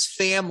from his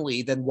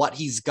family than what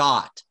he's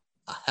got.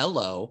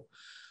 Hello.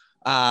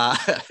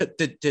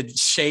 Did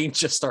Shane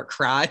just start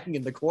crying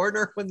in the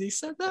corner when he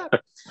said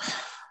that?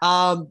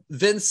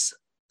 Vince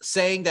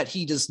saying that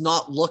he does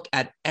not look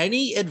at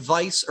any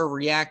advice or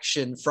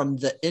reaction from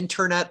the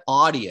internet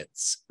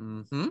audience.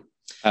 Mm-hmm.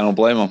 I don't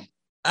blame him.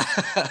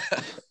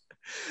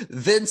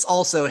 Vince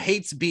also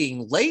hates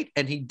being late,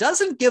 and he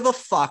doesn't give a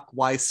fuck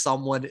why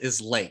someone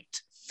is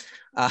late.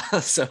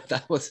 So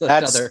that was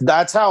another.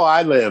 That's how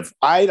I live.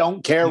 I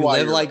don't care why.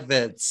 Live like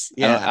Vince.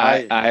 Yeah,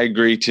 I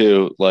agree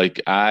too.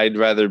 Like I'd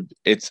rather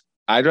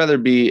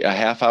be a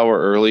half hour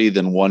early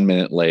than 1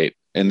 minute late,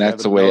 and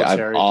that's the way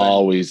I've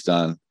always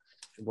done.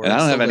 And I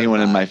don't have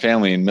anyone in my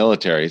family in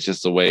military. It's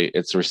just the way.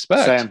 It's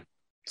respect.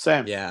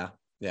 Same. Yeah.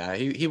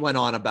 He went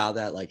on about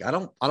that. Like I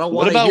don't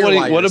want to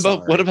hear.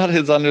 What about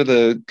his under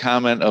the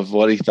comment of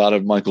what he thought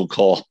of Michael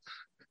Cole?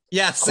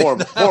 Yes,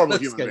 horrible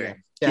human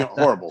being. Yeah,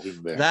 horrible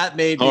human being. That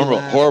made me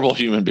horrible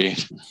human being.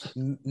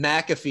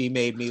 McAfee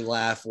made me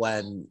laugh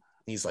when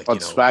he's like, on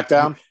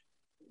SmackDown.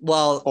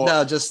 Well,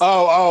 no, just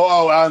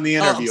on the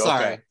interview. Oh,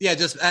 sorry, okay. Yeah,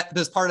 just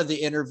as part of the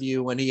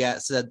interview when he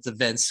said to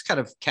Vince, kind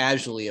of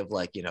casually, of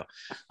like,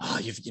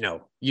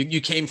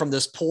 you came from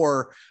this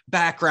poor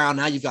background,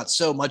 now you've got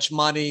so much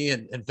money,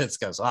 and Vince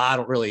goes, I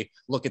don't really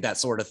look at that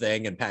sort of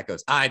thing, and Pat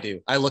goes, I do.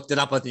 I looked it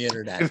up on the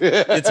internet.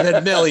 It's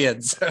been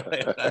millions.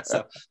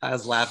 So I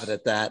was laughing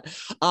at that.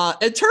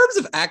 In terms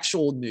of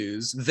actual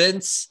news,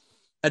 Vince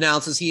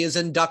announces he is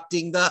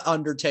inducting The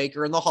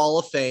Undertaker in the Hall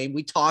of Fame.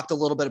 We talked a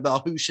little bit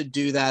about who should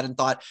do that and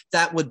thought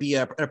that would be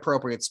an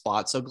appropriate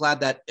spot. So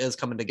glad that is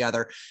coming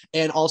together.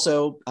 And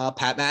also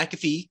Pat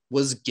McAfee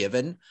was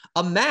given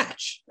a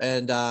match.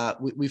 And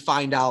we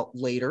find out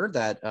later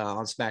that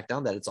on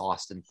SmackDown that it's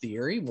Austin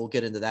Theory. We'll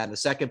get into that in a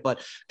second.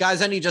 But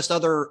guys, any just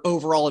other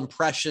overall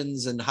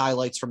impressions and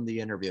highlights from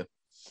the interview?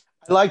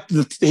 I like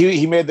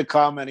he made the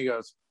comment. He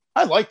goes,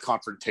 I like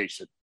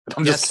confrontation.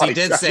 I'm just he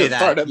did say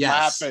that.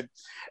 Yes. Laughing.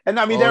 And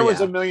I mean, there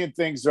was a million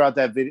things throughout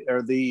that video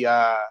or the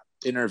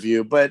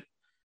interview, but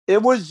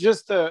it was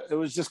just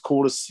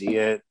cool to see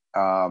it.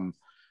 I'm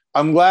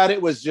glad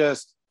it was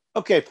just,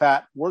 okay,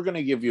 Pat, we're going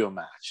to give you a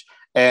match.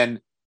 And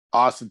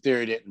Austin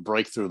Theory didn't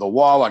break through the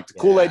wall like the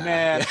Kool-Aid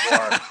Man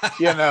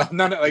or,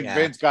 none of like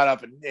Vince got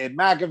up in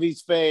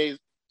McAfee's face.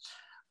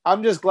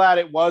 I'm just glad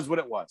it was what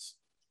it was.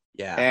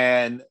 Yeah.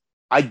 And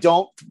I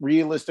don't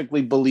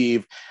realistically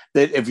believe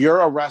that if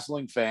you're a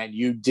wrestling fan,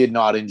 you did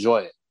not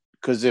enjoy it.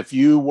 Because if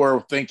you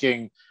were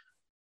thinking,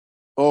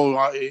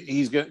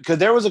 he's good, because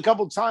there was a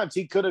couple of times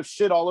he could have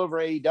shit all over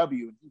AEW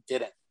and he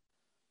didn't.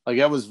 Like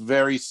that was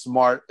very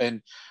smart,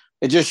 and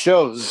it just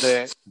shows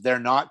that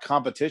they're not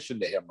competition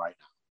to him right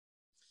now.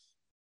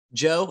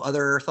 Joe,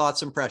 other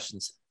thoughts,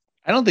 impressions?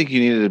 I don't think you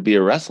needed to be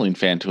a wrestling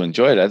fan to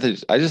enjoy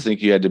it. I just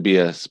think you had to be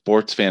a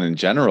sports fan in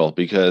general,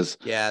 because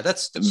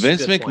that's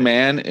Vince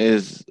McMahon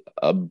is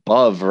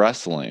above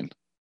wrestling.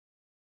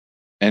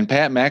 And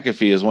Pat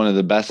McAfee is one of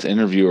the best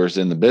interviewers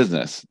in the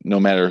business, no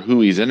matter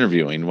who he's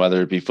interviewing,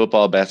 whether it be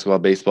football, basketball,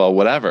 baseball,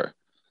 whatever.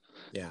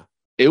 Yeah.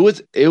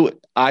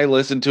 I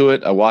listened to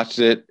it. I watched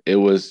it. It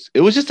was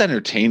just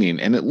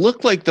entertaining. And it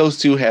looked like those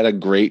two had a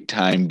great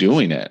time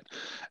doing it.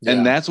 Yeah.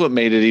 And that's what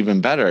made it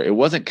even better. It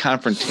wasn't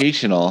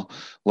confrontational.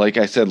 Like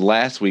I said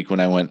last week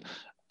when I went,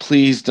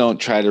 please don't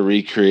try to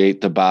recreate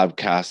the Bob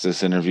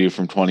Costas interview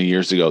from 20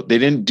 years ago. They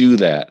didn't do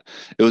that.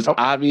 It was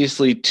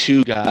obviously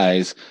two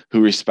guys who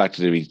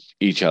respected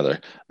each other.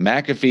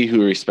 McAfee,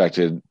 who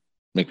respected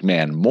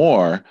McMahon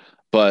more,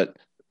 but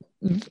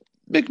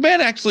McMahon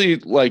actually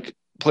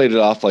played it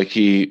off like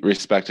he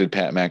respected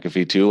Pat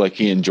McAfee too, like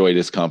he enjoyed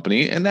his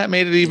company, and that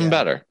made it even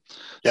better.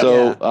 Yep.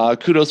 So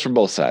kudos for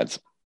both sides.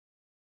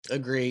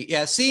 Agree.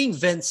 Yeah. Seeing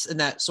Vince in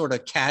that sort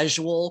of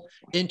casual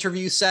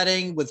interview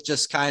setting with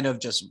just kind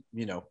of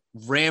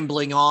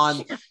rambling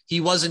on. He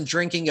wasn't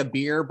drinking a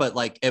beer, but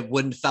it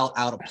wouldn't felt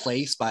out of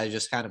place by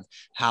just kind of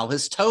how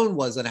his tone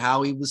was and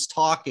how he was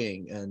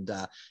talking. And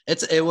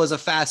it was a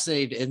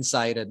fascinating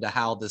insight into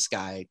how this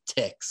guy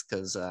ticks.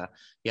 Cause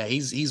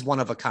he's one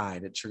of a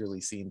kind. It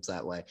truly seems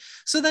that way.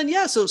 So then,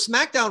 so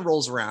SmackDown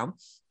rolls around.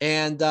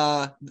 And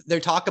they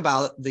talk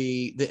about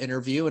the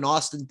interview, and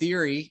Austin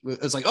Theory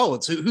was like, "Oh,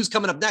 it's who's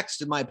coming up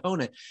next in my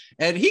opponent."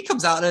 And he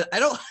comes out, and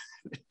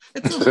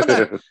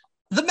the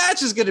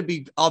match is going to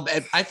be,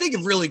 I think,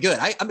 really good.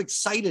 I'm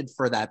excited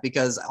for that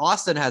because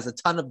Austin has a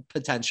ton of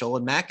potential,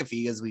 and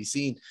McAfee, as we've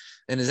seen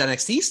in his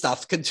NXT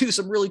stuff, can do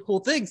some really cool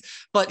things.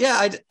 But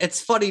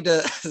it's funny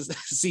to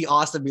see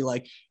Austin be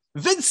like,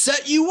 "Vince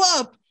set you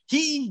up.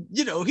 He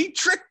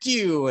tricked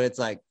you," and it's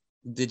like,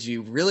 did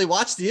you really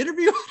watch the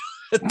interview?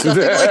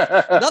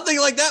 nothing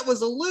like that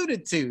was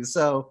alluded to.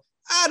 So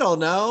I don't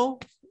know.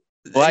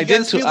 Well, I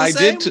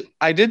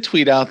did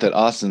tweet out that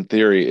Austin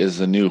Theory is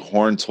the new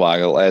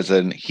Hornswoggle, as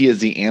in he is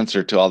the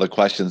answer to all the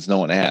questions no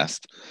one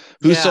asked.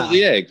 Who stole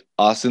the egg?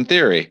 Austin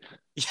Theory.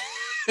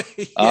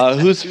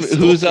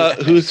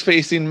 Who's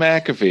facing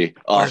McAfee?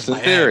 Austin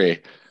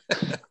Theory.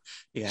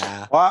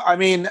 Yeah. Well, I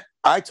mean,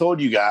 I told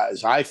you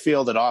guys, I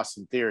feel that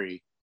Austin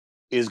Theory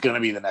is going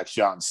to be the next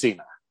John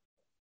Cena.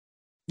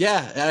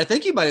 Yeah, and I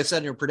think you might have said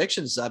in your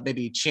predictions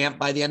maybe champ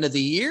by the end of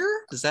the year.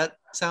 Does that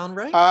sound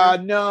right?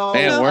 No.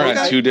 Man, we're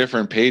on two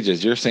different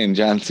pages. You're saying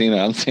John Cena.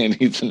 I'm saying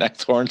he's the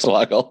next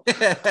Hornswoggle.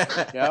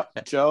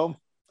 Yep, Joe.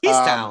 He's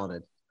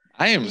talented.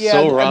 I am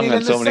so wrong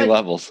on so many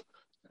levels.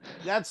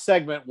 That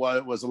segment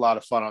was a lot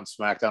of fun on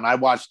SmackDown. I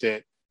watched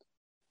it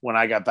when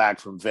I got back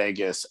from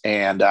Vegas,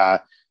 and I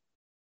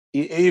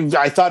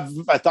thought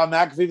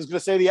McAfee was going to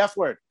say the F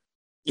word.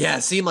 Yeah,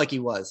 it seemed like he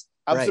was.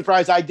 I'm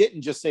surprised I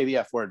didn't just say the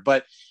F word,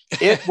 but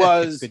it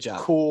was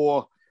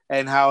cool.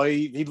 And how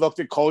he looked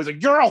at Cole. He's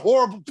like, "You're a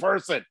horrible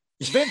person.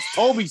 Vince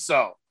told me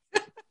so."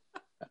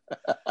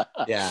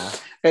 Yeah.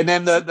 And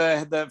then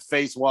the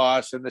face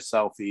wash and the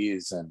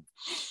selfies and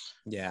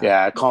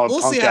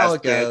we'll see how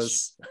it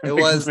goes. It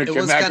was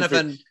kind of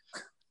an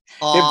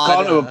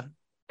odd,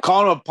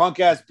 calling him a punk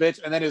ass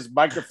bitch, and then his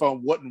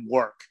microphone wouldn't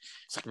work.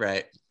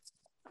 Right.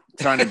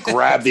 Trying to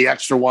grab the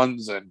extra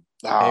ones and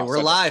hey,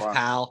 we're live,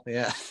 pal.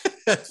 Yeah.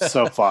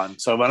 So fun.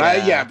 So, but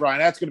Brian,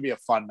 that's going to be a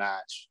fun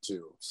match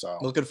too. So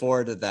looking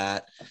forward to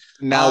that.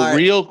 Now,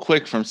 real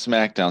quick from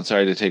SmackDown.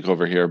 Sorry to take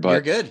over here, but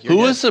you're good. Who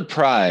was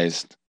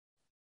surprised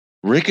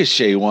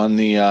Ricochet won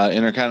the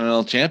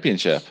Intercontinental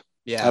Championship?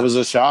 Yeah, that was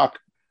a shock.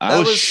 I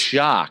was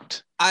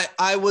shocked.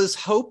 I was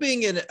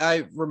hoping, and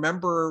I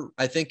remember,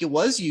 I think it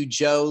was you,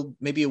 Joe,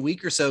 maybe a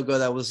week or so ago,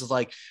 that was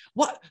like,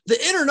 what?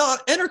 The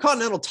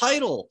Intercontinental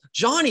title,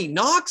 Johnny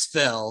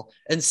Knoxville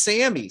and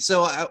Sammy.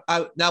 So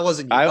I that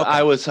wasn't you. Okay.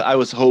 I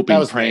was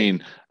hoping,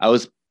 praying. I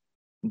was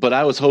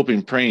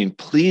hoping, praying,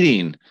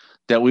 pleading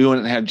that we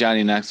wouldn't have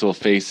Johnny Knoxville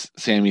face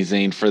Sami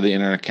Zayn for the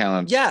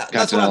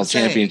Intercontinental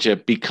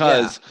Championship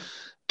because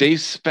they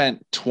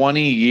spent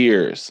 20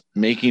 years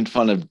making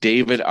fun of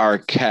David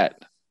Arquette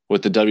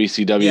with the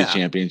WCW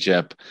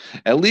championship.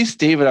 At least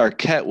David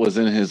Arquette was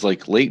in his late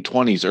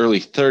 20s,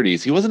 early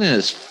 30s. He wasn't in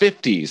his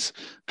 50s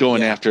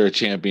going after a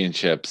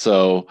championship.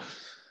 So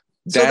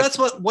that's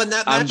when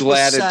that match I'm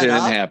glad was set it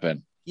didn't up,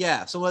 happen.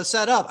 Yeah. So when it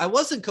set up, I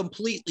wasn't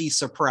completely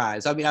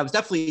surprised. I mean, I was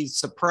definitely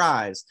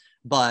surprised,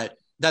 but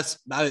that's,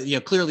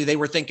 clearly they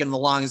were thinking the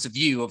longest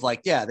view of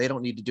they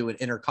don't need to do an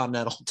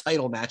Intercontinental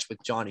title match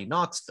with Johnny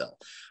Knoxville.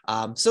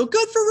 So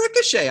good for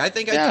Ricochet. I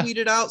think I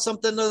tweeted out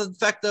something to the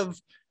effect of,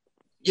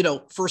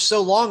 for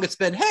so long it's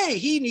been, hey,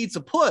 he needs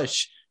a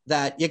push,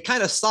 that you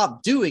kind of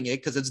stopped doing it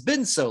because it's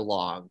been so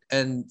long.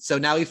 And so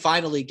now he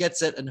finally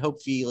gets it, and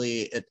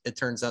hopefully it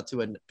turns out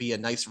to be a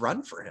nice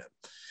run for him.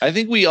 I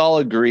think we all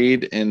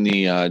agreed in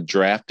the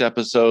draft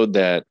episode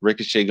that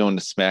Ricochet going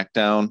to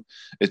SmackDown,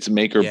 it's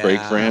make or break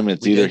for him.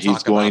 It's either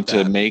he's going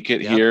to make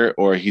it here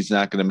or he's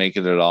not going to make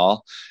it at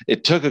all.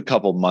 It took a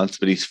couple months,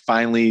 but he's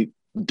finally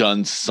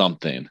done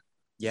something.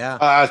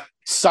 Yeah.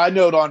 Side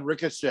note on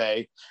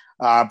Ricochet,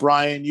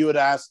 Brian, you had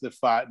asked if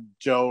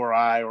Joe or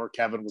I or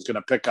Kevin was going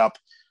to pick up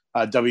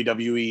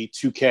WWE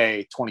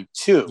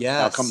 2K22.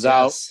 Yeah, it comes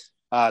out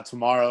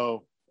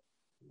tomorrow,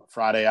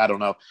 Friday. I don't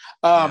know.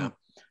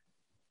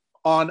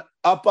 On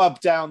Up, Up,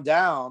 Down,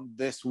 Down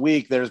this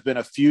week, there's been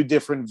a few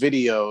different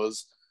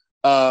videos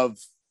of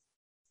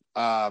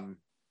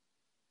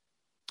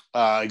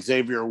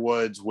Xavier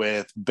Woods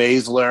with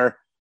Baszler,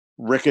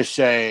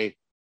 Ricochet,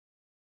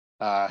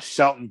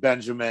 Shelton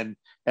Benjamin,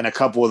 and a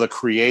couple of the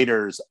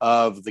creators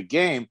of the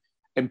game,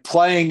 and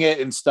playing it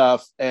and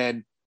stuff.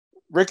 And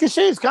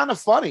Ricochet is kind of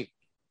funny.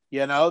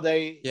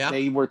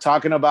 They were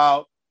talking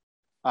about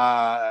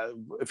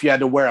if you had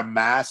to wear a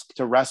mask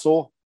to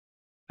wrestle.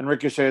 And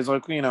Ricochet is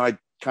like, I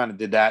kind of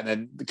did that. And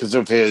then because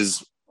of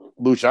his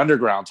Lucha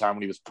Underground time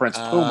when he was Prince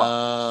Puma.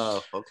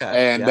 Oh,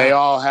 okay. And they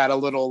all had a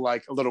little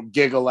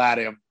giggle at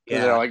him. Yeah.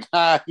 They're like,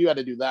 you had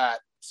to do that.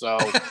 So,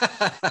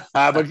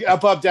 but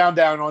Up, Up, Down,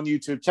 Down on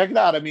YouTube. Check it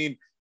out. I mean,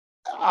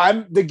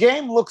 the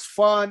game looks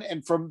fun.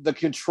 And from the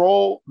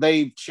control,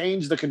 they've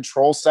changed the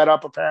control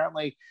setup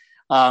apparently.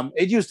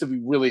 It used to be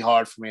really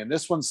hard for me. And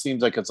this one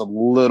seems like it's a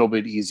little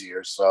bit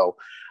easier. So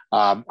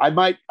I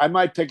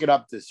might pick it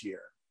up this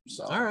year.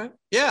 So all right,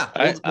 yeah,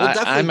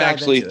 I'm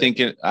actually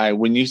thinking.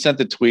 When you sent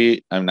the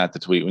tweet,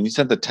 when you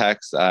sent the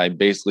text, I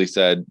basically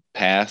said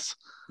pass.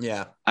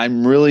 Yeah,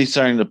 I'm really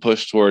starting to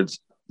push towards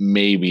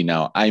maybe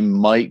now. I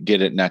might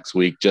get it next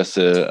week just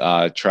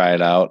to try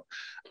it out.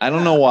 I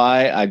don't know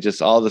why. I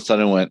just all of a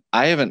sudden went.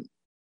 I haven't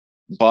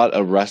bought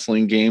a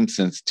wrestling game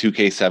since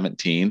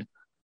 2K17.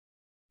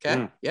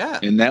 Okay,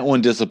 yeah, and that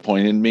one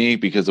disappointed me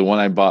because the one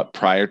I bought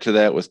prior to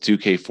that was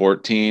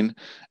 2K14,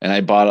 and I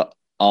bought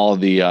all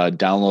the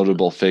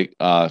downloadable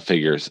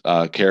figures,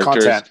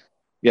 characters. Content.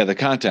 Yeah, the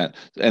content.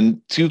 And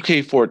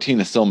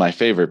 2K14 is still my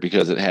favorite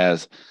because it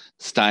has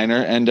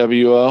Steiner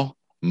NWO,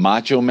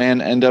 Macho Man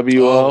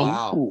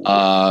NWO. Oh,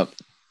 wow.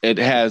 It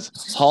has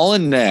Hall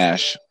and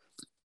Nash,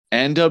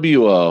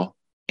 NWO,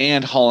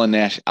 and Hall and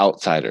Nash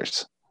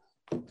Outsiders.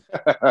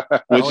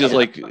 Which is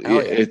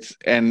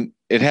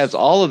it has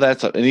all of that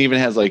stuff. It even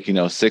has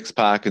Six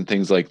Pac and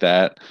things like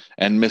that,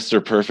 and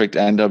Mr. Perfect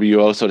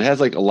NWO. So it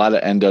has a lot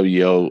of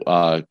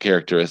NWO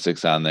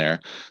characteristics on there.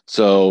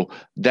 So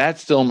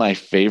that's still my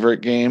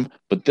favorite game.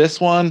 But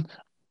this one,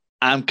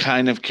 I'm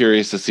kind of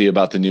curious to see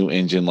about the new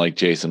engine, like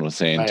Jason was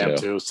saying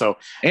too. So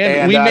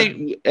and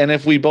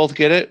if we both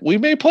get it, we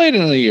may play it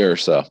in a year or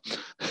so.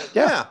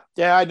 Yeah,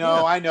 I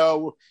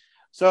know.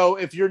 So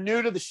if you're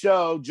new to the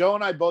show, Joe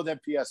and I both have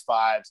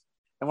PS5s,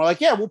 and we're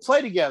like, we'll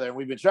play together. And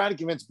we've been trying to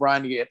convince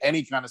Brian to get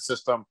any kind of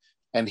system,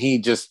 and he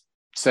just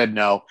said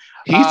no.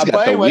 He's got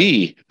the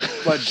Wii.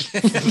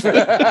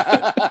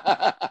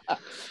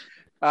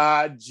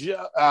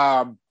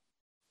 Joan,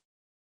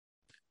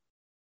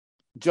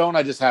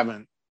 I just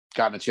haven't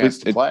gotten a chance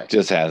to play. It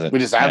just hasn't. We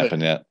just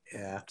happened yet.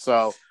 Yeah.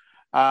 So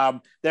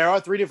there are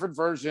 3 different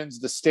versions: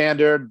 the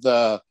standard,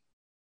 the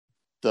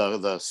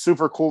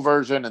super cool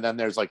version, and then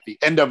there's like the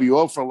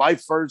NWO for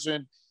life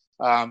version.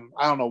 I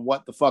don't know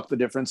what the fuck the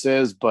difference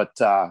is, but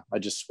I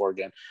just swore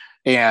again.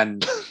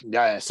 And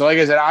yeah, so like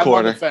I said, I'm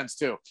on the fence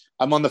too.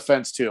 I'm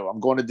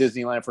going to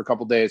Disneyland for a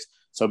couple days,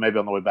 so maybe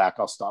on the way back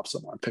I'll stop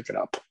somewhere and pick it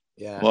up.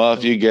 Yeah. Well,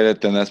 if you get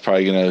it, then that's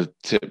probably going to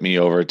tip me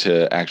over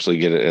to actually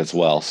get it as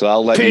well. So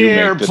I'll let you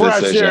make the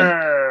decision.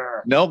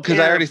 No, because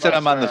I already said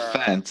I'm on the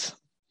fence.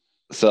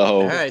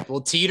 So all right,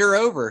 well, teeter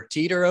over.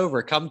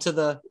 Come to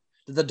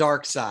the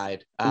dark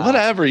side.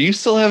 Whatever. You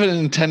still have a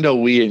Nintendo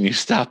Wii, and you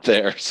stop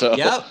there. So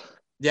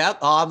yep.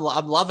 Oh,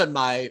 I'm loving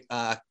my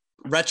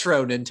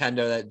retro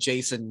Nintendo that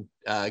Jason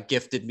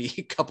gifted me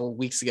a couple of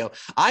weeks ago.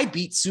 I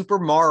beat Super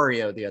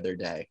Mario the other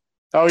day.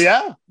 Oh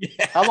yeah.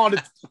 How long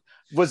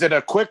was it?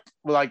 A quick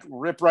like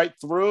rip right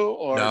through,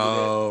 or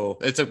no?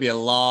 It took me a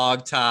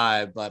long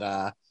time,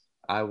 but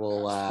I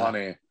will.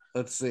 Funny.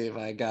 Let's see if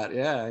I got.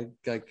 Yeah,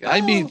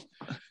 I mean,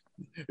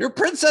 your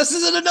princess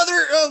is in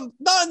another,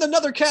 not in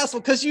another castle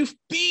because you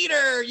beat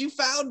her. You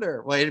found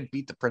her. Well, I didn't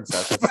beat the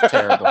princess. That's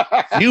terrible.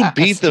 You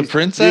beat the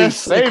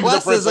princess. The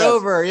quest is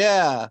over.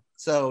 Yeah.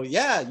 So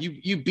yeah,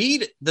 you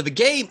beat the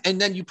game, and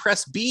then you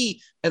press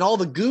B, and all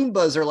the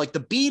Goombas are like the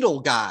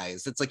Beetle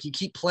guys. It's like you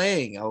keep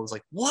playing. I was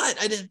like,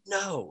 what? I didn't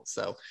know.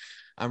 So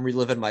I'm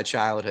reliving my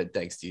childhood.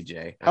 Thanks,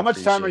 DJ. How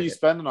much time are you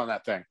spending on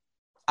that thing?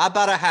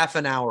 About a half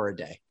an hour a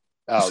day.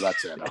 Oh,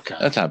 that's it. Okay,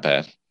 that's not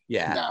bad.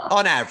 Yeah,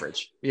 on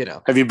average,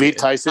 Have you beat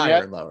Tyson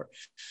yet? And lower.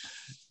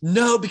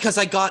 No, because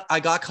I got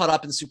caught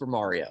up in Super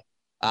Mario.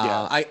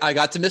 I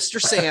got to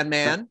Mr.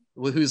 Sandman,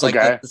 who's like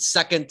the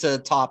second to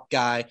top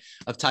guy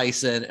of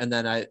Tyson, and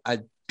then I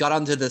got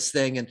onto this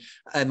thing,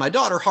 and my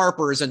daughter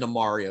Harper is into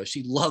Mario.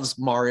 She loves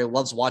Mario,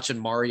 loves watching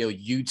Mario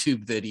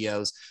YouTube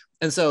videos,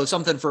 and so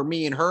something for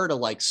me and her to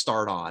like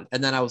start on.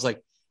 And then I was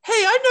like, hey,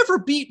 I never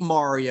beat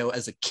Mario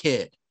as a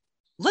kid.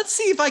 Let's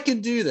see if I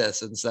can do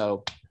this. And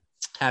so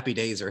happy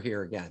days are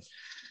here again.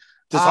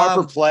 Does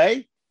Harper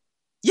play?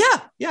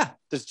 Yeah.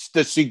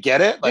 Does she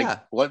get it? Like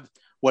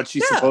what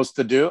she's supposed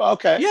to do?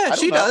 Okay. Yeah,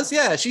 she does.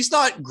 Yeah, she's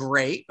not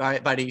great by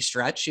any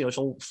stretch.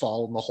 She'll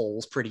fall in the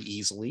holes pretty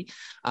easily.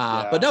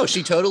 But no,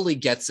 she totally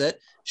gets it.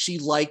 She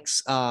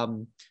likes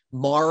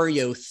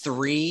Mario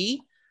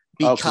 3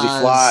 because he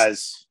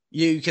flies.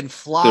 You can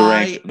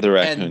fly. The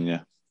raccoon,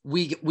 yeah.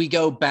 We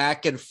go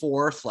back and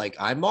forth. Like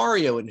I'm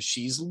Mario and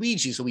she's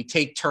Luigi, so we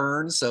take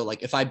turns. So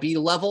like if I beat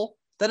a level,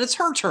 then it's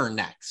her turn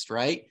next,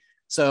 right?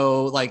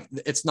 So like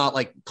it's not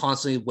like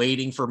constantly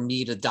waiting for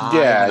me to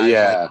die.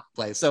 Yeah.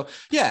 Play. So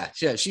yeah,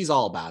 she's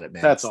all about it,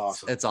 man. That's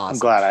awesome. It's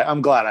awesome.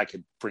 I'm glad I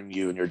could bring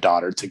you and your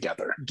daughter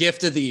together.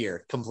 Gift of the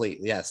year,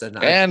 completely. Yes, and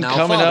now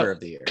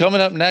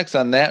coming up next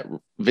on that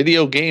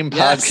video game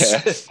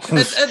podcast.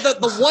 and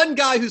the one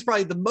guy who's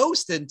probably the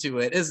most into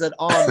it isn't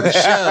on the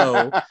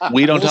show.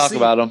 We don't talk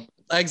about him.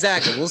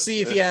 Exactly. We'll see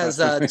if he has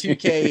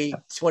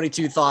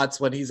 2K22 thoughts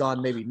when he's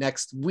on maybe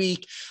next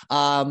week.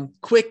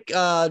 Quick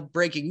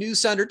breaking news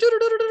center.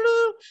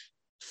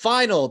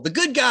 Final. The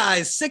Good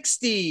Guys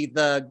 60.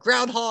 The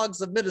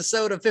Groundhogs of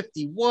Minnesota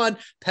 51.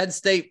 Penn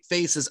State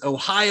faces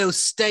Ohio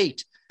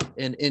State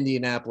in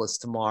Indianapolis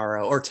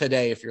tomorrow or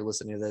today if you're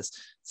listening to this.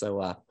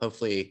 So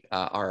hopefully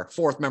our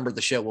fourth member of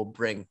the show will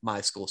bring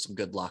my school some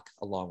good luck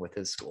along with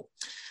his school.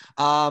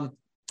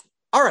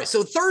 All right,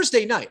 so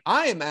Thursday night,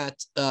 I am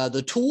at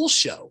the Tool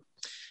Show,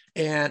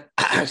 and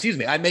excuse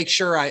me, I make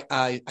sure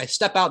I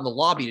step out in the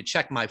lobby to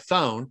check my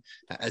phone.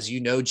 As you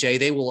know, Jay,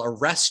 they will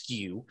arrest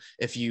you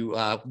if you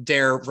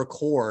dare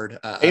record.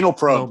 Anal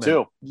probe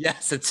too.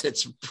 Yes,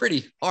 it's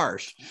pretty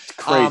harsh. It's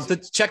crazy.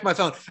 To check my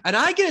phone, and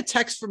I get a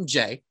text from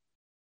Jay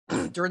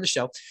during the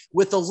show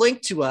with a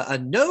link to a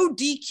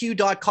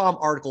NoDQ.com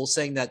article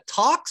saying that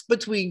talks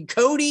between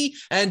Cody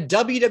and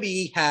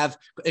WWE have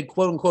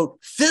quote unquote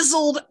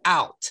fizzled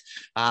out.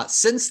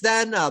 Since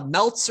then,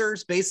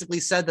 Meltzer's basically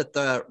said that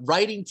the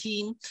writing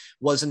team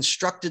was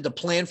instructed to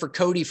plan for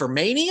Cody for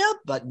Mania,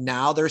 but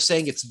now they're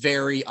saying it's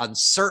very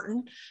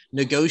uncertain.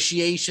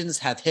 Negotiations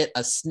have hit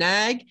a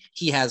snag.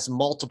 He has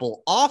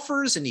multiple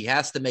offers and he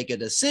has to make a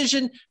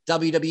decision.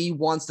 WWE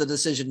wants the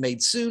decision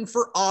made soon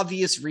for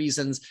obvious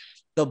reasons.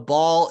 The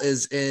ball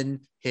is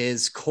in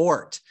his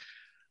court.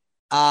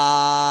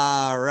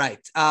 All right.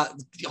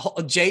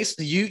 Jace,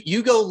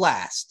 you go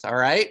last. All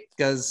right.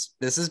 Because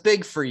this is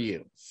big for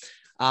you.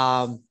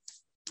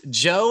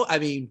 Joe, I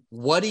mean,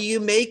 what do you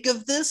make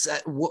of this?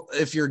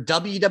 If you're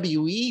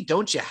WWE,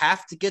 don't you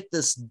have to get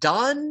this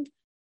done?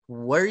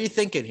 What are you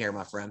thinking here,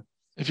 my friend?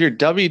 If you're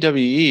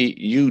WWE,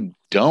 you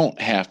don't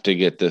have to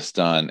get this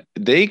done.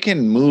 They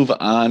can move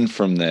on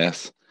from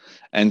this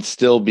and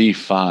still be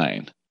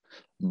fine.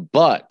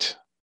 But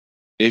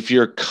if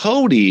you're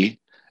Cody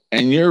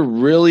and you're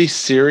really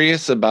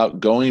serious about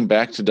going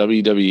back to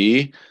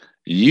WWE,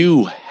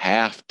 you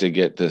have to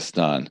get this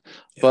done.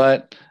 Yeah.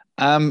 But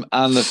I'm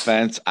on the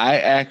fence.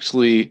 I'm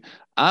actually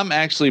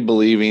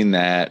believing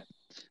that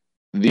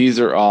these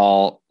are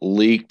all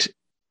leaked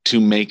to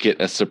make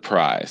it a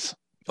surprise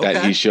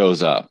that he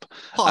shows up.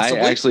 Possibly.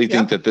 I actually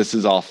think that this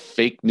is all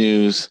fake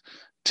news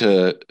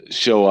to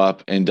show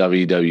up in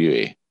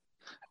WWE.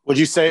 Would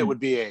you say it would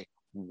be a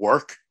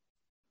work?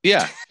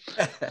 Yeah.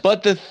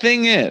 But the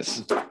thing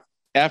is,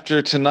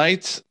 after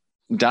tonight's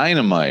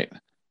Dynamite,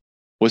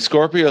 with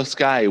Scorpio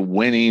Sky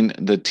winning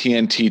the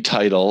TNT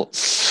title,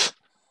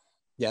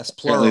 yes,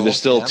 plural. Apparently there's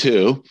still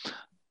two.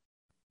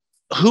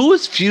 Who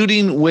was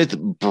feuding with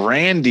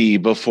Brandy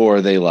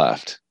before they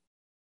left?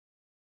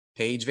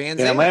 Paige Van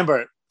Zandt. Dan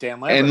Lambert.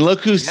 And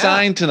look who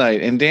signed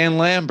tonight, and Dan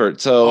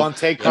Lambert. So on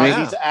take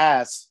Cody's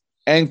ass.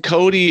 And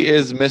Cody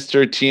is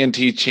Mr.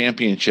 TNT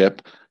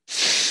Championship.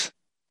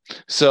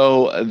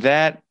 So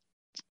that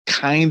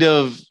kind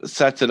of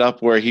sets it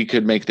up where he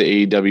could make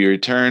the AEW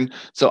return.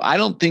 So I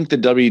don't think the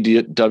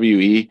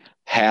WWE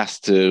has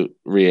to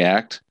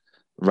react.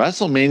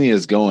 WrestleMania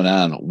is going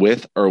on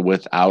with or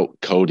without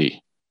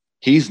Cody.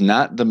 He's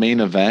not the main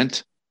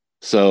event.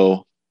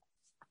 So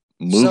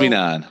moving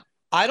on.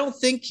 I don't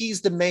think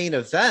he's the main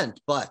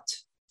event, but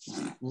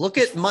look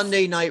at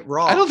Monday Night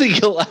Raw. I don't think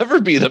he'll ever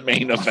be the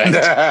main event.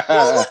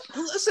 Well,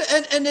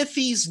 listen, and if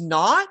he's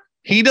not,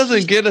 he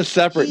doesn't get a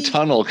separate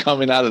tunnel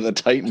coming out of the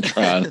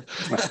Titantron.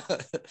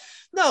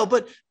 No,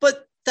 but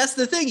that's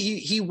the thing.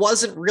 He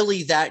wasn't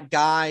really that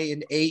guy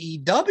in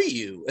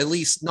AEW, at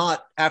least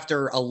not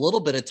after a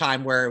little bit of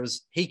time where it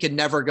was he could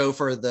never go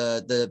for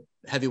the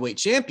heavyweight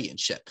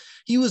championship.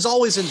 He was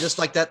always in just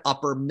like that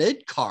upper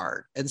mid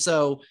card, and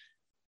so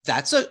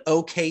that's an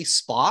okay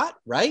spot,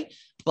 right?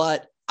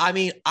 But I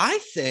mean, I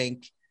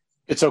think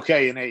it's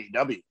okay in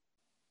AEW.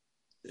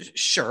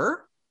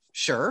 Sure,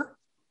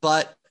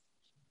 but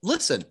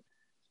listen,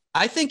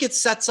 I think it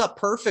sets up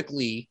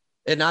perfectly.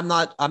 And I'm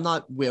not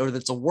whether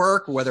it's a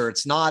work or whether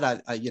it's not,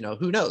 I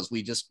who knows?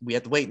 We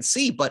have to wait and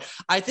see. But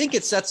I think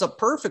it sets up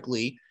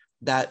perfectly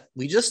that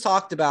we just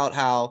talked about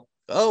how,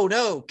 oh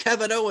no,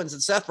 Kevin Owens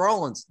and Seth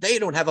Rollins, they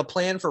don't have a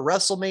plan for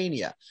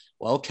WrestleMania.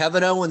 Well,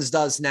 Kevin Owens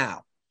does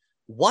now.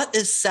 What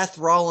is Seth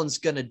Rollins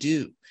going to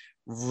do?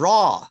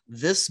 Raw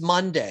this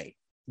Monday,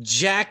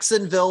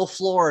 Jacksonville,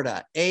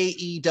 Florida,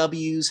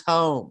 AEW's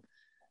home.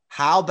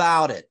 How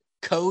about it?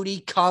 Cody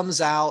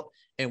comes out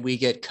and we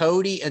get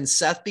Cody and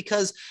Seth,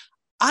 because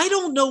I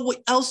don't know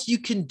what else you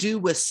can do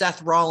with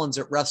Seth Rollins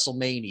at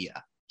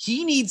WrestleMania.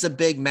 He needs a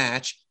big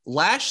match.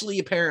 Lashley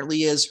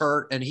apparently is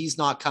hurt and he's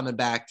not coming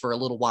back for a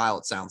little while,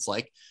 it sounds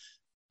like.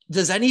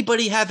 Does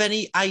anybody have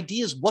any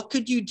ideas? What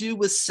could you do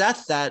with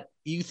Seth that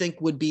you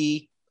think would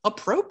be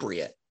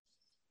appropriate?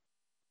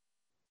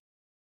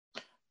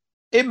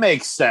 It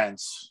makes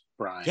sense,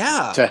 Brian.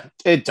 Yeah.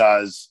 It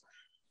does.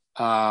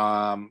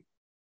 I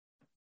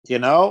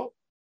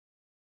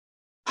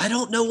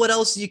don't know what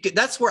else you could.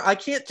 That's where I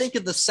can't think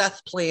of the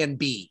Seth plan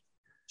B.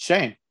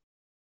 Shane.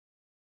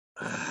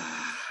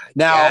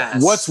 Now,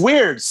 what's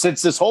weird,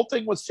 since this whole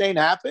thing with Shane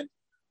happened,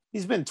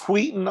 he's been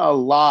tweeting a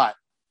lot.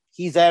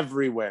 He's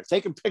everywhere,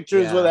 taking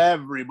pictures with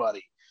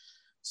everybody.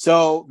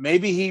 So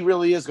maybe he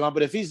really is gone.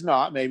 But if he's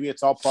not, maybe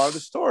it's all part of the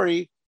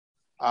story.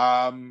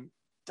 I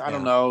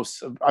don't know.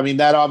 So, I mean,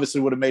 that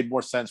obviously would have made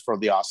more sense for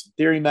the Austin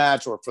Theory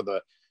match or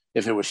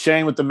if it was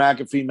Shane with the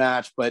McAfee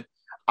match. But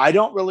I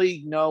don't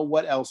really know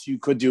what else you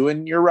could do.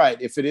 And you're right.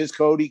 If it is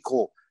Cody,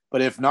 cool.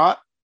 But if not,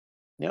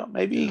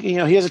 maybe, he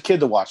has a kid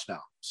to watch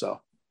now.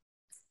 So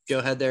go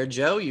ahead there,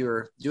 Joe.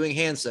 You're doing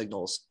hand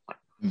signals.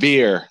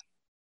 Veer.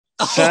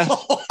 Seth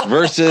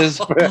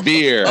versus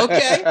Veer.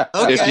 Okay.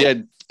 If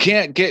you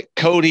can't get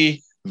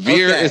Cody,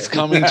 Veer is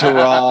coming to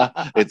Raw.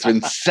 It's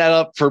been set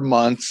up for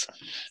months.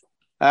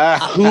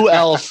 Who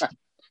else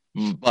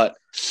but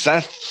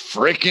Seth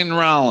freaking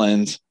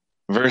Rollins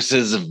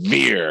versus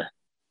Veer?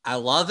 I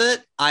love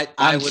it. I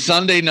would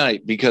Sunday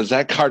night, because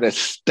that card is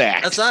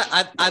stacked.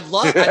 I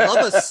love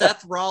a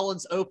Seth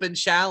Rollins open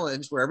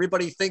challenge where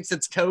everybody thinks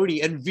it's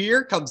Cody and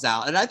Veer comes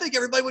out, and I think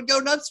everybody would go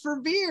nuts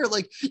for Veer.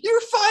 Like,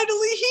 you're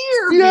finally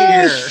here,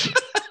 yes. Veer.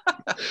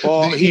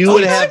 Well, you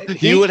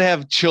would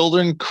have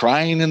children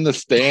crying in the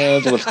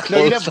stands with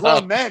no, you'd have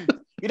grown men.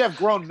 You'd have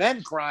grown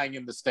men crying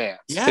in the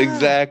stands. Yeah,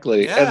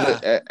 exactly.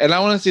 Yeah. And I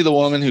want to see the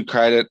woman who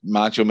cried at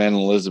Macho Man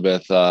and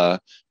Elizabeth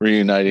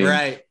reuniting.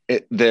 Right.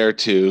 There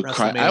too.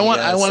 Crying. I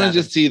want to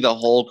just see the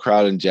whole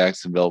crowd in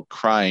Jacksonville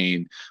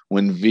crying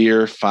when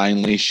Veer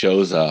finally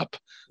shows up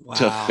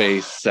to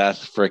face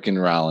Seth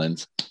freaking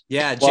Rollins.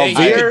 Yeah, Jay, you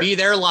could be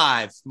there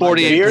live.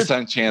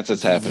 48% chance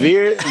it's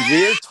happening.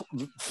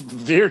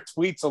 Veer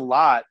tweets a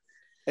lot,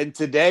 and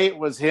today it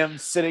was him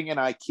sitting in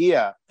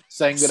IKEA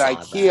saying that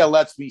IKEA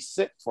lets me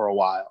sit for a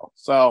while.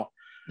 So,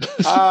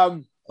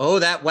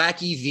 that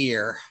wacky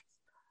Veer.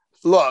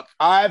 Look,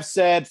 I've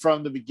said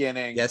from the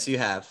beginning. Yes, you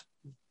have.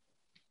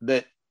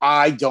 That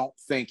I don't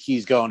think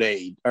he's going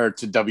to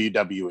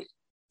WWE.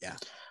 Yeah.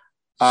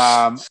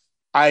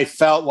 I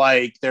felt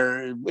like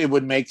it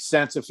would make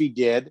sense if he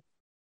did,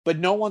 but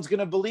no one's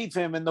going to believe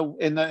him in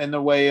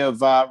the way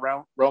of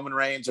Roman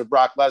Reigns or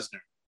Brock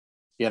Lesnar,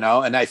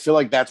 and I feel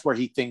like that's where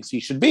he thinks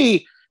he should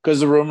be, because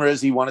the rumor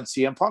is he wanted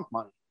CM Punk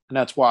money, and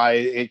that's why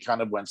it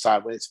kind of went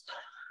sideways.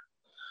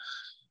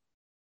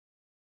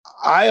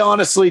 I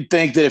honestly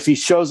think that if he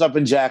shows up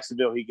in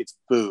Jacksonville, he gets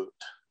booed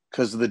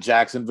because of the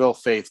Jacksonville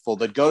faithful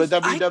that go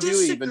to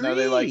WWE, even though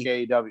they like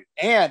AEW.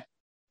 And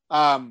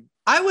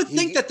I would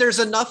think that there's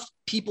enough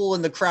people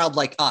in the crowd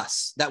like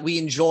us that we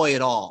enjoy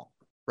it all,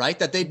 right?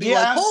 That they'd be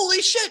like,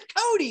 holy shit,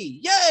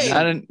 Cody,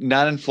 yay.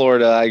 Not in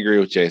Florida. I agree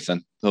with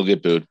Jason. He'll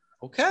get booed.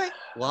 Okay.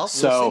 Well,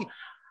 so, we'll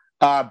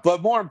see.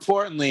 But more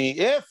importantly,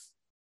 if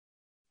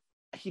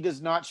he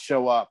does not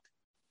show up,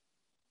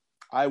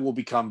 I will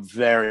become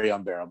very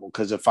unbearable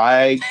because if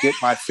I get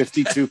my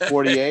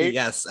 52-48,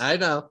 yes, I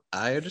know.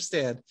 I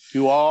understand.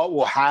 You all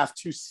will have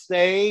to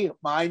say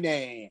my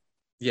name.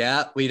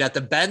 Yeah, we'd have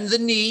to bend the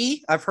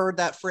knee. I've heard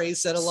that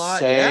phrase said a lot.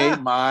 Say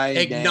my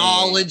name.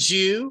 Acknowledge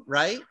you,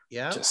 right?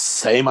 Yeah. Just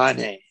say my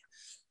name.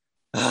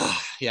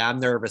 Yeah, I'm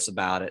nervous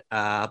about it.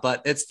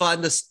 But it's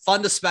fun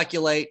to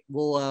speculate.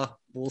 We'll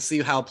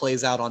see how it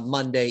plays out on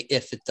Monday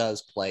if it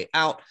does play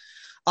out.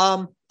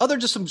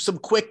 Just some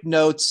quick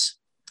notes.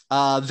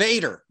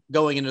 Vader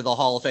going into the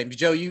Hall of Fame.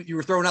 Joe, you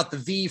were throwing out the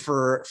V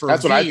for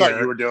that's Veer, what I thought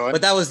you were doing.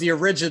 But that was the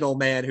original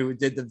man who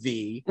did the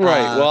V.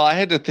 Right. Well, I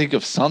had to think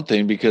of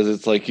something because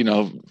it's like,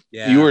 you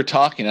were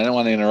talking. I don't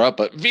want to interrupt,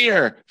 but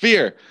Veer.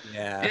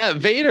 Yeah,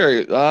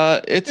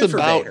 Vader. It's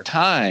about Vader.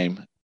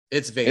 Time.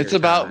 It's Vader. It's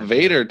about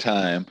Vader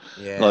time.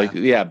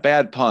 Yeah.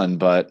 Bad pun,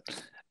 but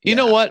you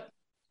know what?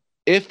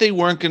 If they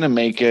weren't going to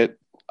make it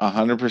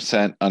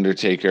 100%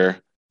 Undertaker,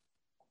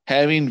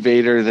 having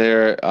Vader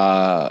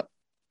there,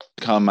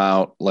 come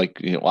out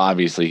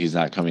obviously he's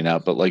not coming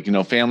out, but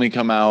family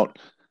come out,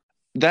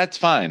 that's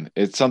fine.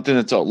 It's something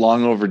that's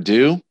long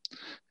overdue.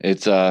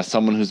 It's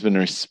someone who's been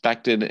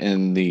respected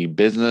in the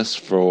business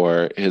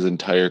for his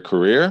entire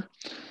career.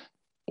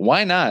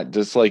 Why not?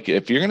 Just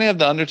if you're gonna have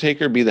the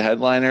Undertaker be the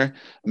headliner,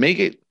 make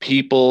it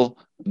people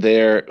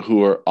there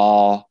who are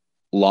all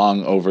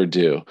long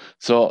overdue.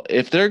 So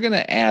if they're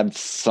gonna add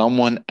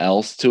someone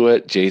else to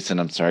it, Jason,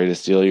 I'm sorry to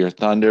steal your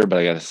thunder, but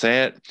I gotta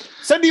say it,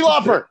 Cyndi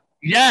Lauper.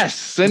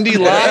 Yes, Cyndi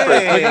Lauper.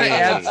 We're going to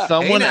add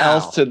someone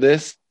else to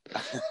this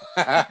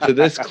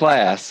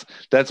class.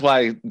 That's why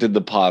I did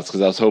the pause,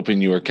 because I was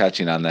hoping you were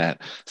catching on that.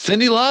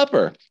 Cyndi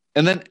Lauper,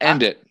 and then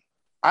end it.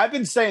 I've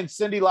been saying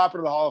Cyndi Lauper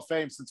to the Hall of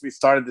Fame since we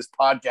started this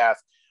podcast.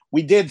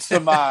 We did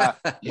some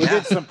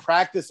did some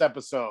practice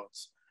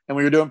episodes, and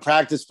we were doing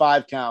practice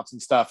 5 counts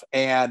and stuff.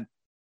 And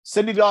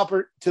Cyndi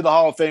Lauper to the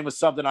Hall of Fame was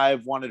something I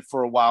have wanted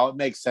for a while. It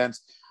makes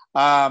sense.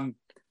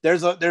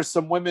 There's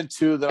some women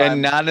too that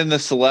and not in the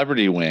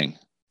celebrity wing.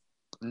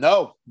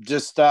 No,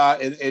 just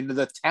in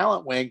the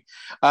talent wing.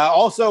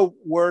 Also,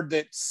 word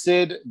that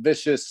Sid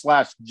Vicious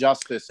 /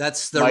 Justice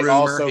might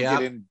also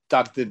get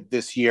inducted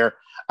this year.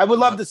 I would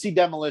love to see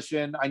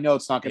Demolition. I know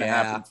it's not going to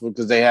happen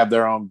because they have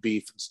their own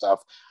beef and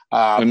stuff.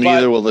 And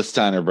neither will the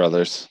Steiner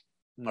brothers.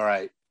 All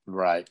right.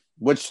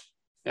 Which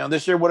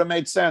this year would have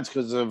made sense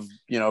because of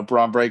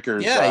Braun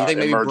Breaker's. Yeah, you think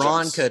maybe emergence.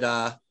 Braun could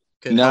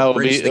help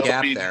bridge the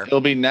gap there.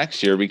 It'll be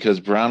next year because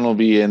Braun will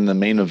be in the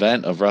main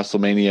event of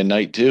WrestleMania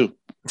Night 2.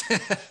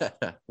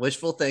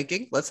 Wishful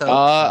thinking. Let's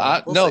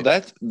hope.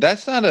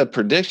 That's not a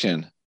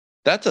prediction.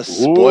 That's a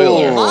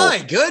spoiler. Ooh,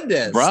 my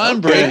goodness.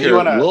 Braun Breaker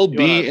will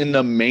be in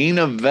the main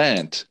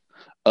event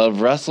of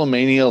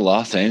WrestleMania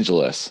Los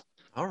Angeles.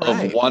 All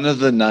right. Of one of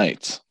the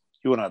nights.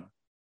 You want to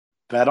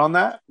bet on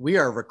that? We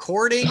are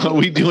recording. Are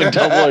we doing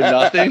double or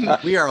nothing?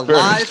 We are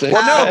live.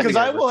 Well, no, because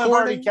I will have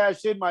already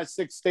cashed in my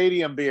 6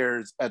 stadium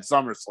beers at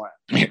SummerSlam.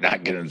 You're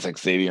not getting 6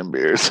 stadium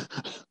beers.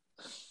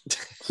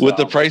 With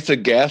the price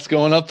of gas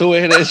going up the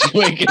way it is,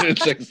 you ain't getting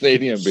 6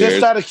 stadium beers.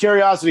 Just out of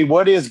curiosity,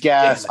 what is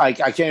gas? I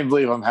can't even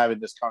believe I'm having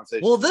this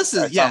conversation. Well, this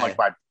is I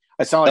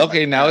sound like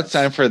okay. Now it's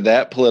time for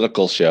that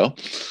political show.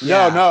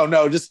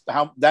 No. Just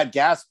how that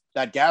gas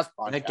podcast.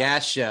 That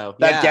gas show.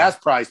 That gas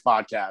price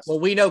podcast. Well,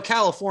 we know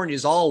California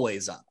is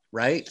always up,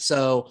 right?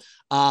 So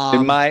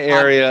in my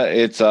area,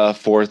 it's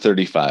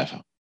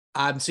 $4.35.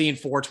 I'm seeing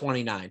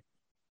 $4.29.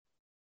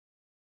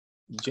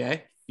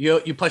 Jay,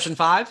 you pushing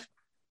 5?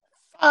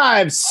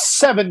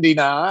 $5.79 this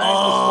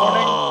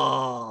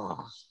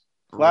morning.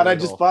 Glad I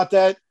just bought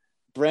that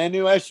brand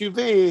new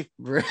SUV.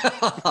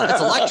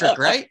 It's electric,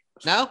 right?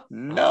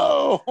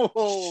 No.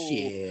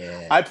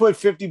 Shit. I put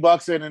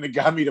 $50 in and it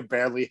got me to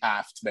barely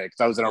half today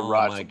because I was in a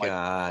rush. My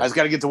God. I just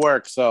got to get to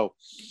work. So,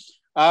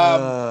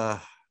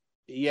 so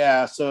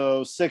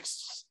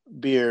 6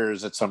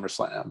 beers at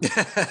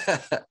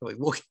SummerSlam.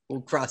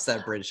 We'll cross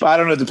that bridge. But I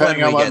don't know,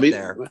 depending on what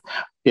there.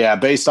 Yeah,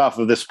 based off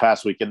of this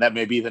past weekend, that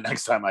may be the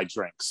next time I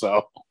drink.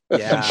 So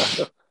yeah.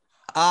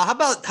 How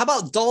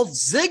about Dolph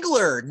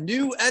Ziggler,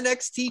 new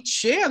NXT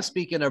champ?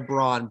 Speaking of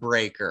Braun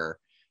Breaker,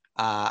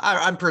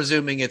 I'm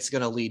presuming it's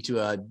going to lead to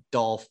a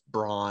Dolph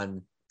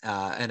Braun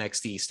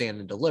NXT Stand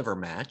and Deliver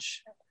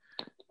match.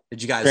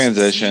 Did you guys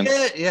transition? See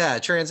it? Yeah,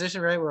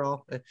 transition. Right, we're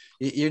all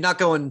you're not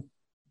going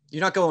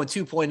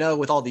 2.0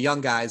 with all the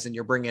young guys, and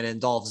you're bringing in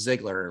Dolph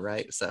Ziggler,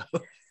 right? So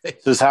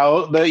this is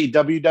how the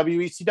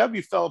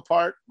WWECW fell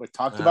apart. We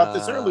talked about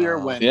this earlier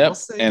when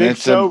Big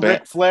Show,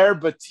 Ric Flair,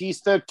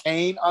 Batista,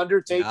 Kane,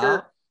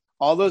 Undertaker,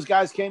 all those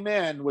guys came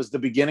in, was the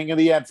beginning of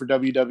the end for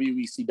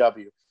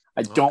WWECW.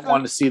 I don't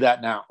want to see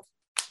that now.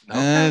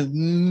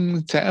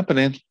 It's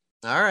happening.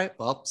 All right.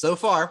 Well, so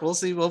far, we'll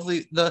see.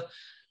 Hopefully,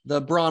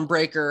 the Braun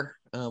Breaker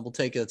will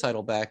take the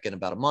title back in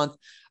about a month.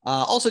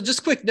 Also, just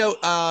a quick note,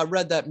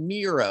 read that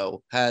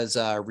Miro has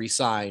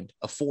re-signed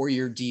a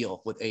 4-year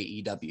deal with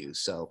AEW.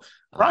 So,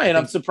 Ryan,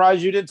 I'm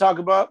surprised you didn't talk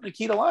about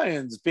Nikita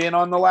Lyons being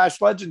on the Lash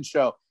Legend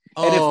show.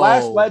 And if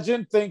Lash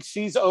Legend thinks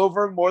she's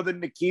over more than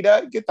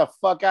Nikita, get the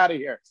fuck out of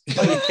here. I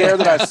don't even care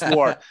that I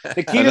swore.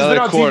 Nikita's been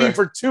on TV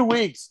for 2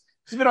 weeks.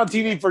 She's been on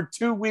TV for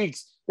 2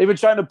 weeks. They've been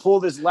trying to pull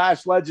this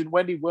Lash Legend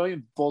Wendy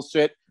Williams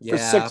bullshit for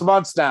 6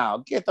 months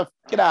now. Get out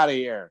of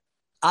here.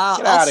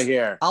 Get out of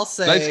here. I'll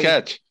say nice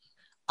catch.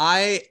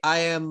 I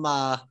am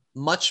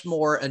much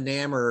more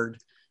enamored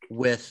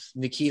with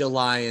Nikita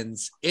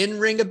Lyons'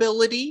 in-ring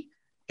ability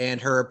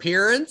and her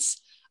appearance.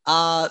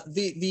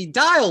 The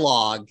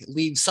dialogue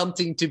leaves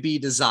something to be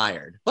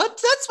desired,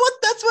 but that's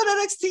what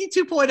NXT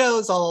 2.0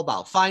 is all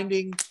about,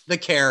 finding the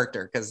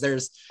character, because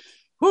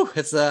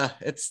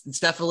it's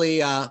definitely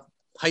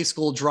high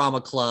school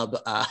drama club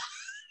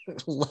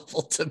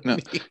level to me.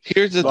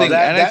 Here's the thing,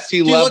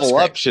 NXT level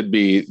up should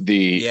be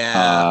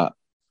the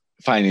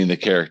finding the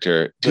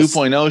character.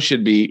 2.0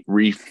 should be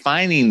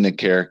refining the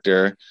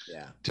character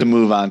to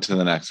move on to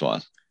the next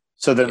one.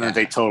 So then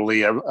they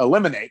totally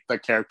eliminate the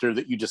character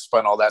that you just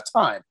spent all that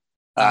time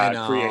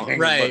creating.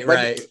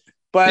 Right.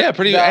 But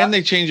and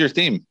they change your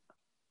theme.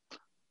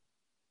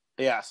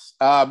 Yes.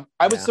 I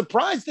was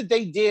surprised that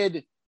they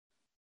did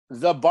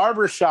the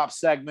barbershop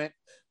segment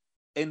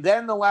and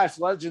then the Lash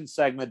Legend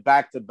segment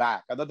back to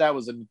back. I thought that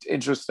was an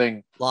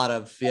interesting. A lot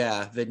of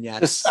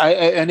vignettes.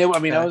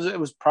 It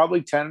was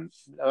probably 10.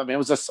 I mean, it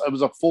was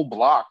a full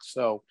block.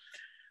 So,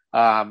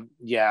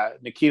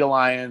 Nikita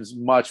Lyons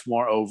much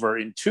more over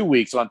in 2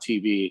 weeks on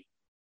TV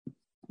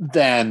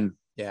than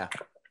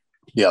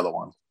the other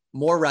one.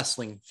 More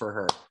wrestling for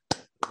her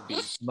would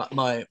be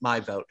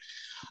my vote.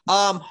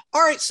 All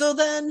right, so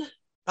then,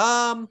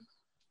 so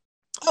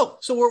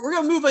we're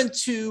gonna move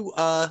into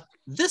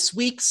this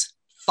week's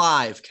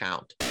 5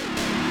 count.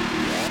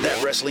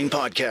 That Wrestling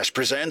Podcast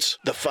presents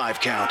the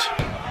 5 count.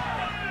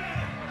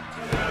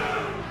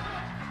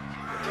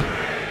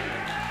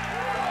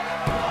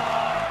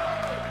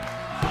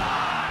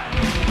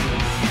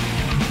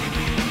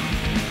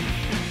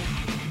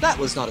 That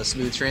was not a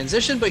smooth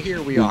transition, but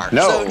here we are.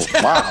 No,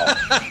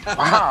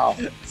 wow.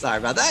 Sorry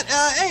about that.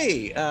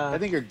 I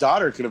think your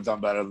daughter could have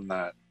done better than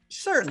that.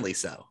 Certainly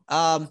so.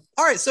 All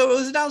right, so it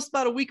was announced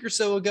about a week or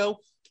so ago.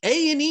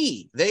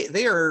 A&E,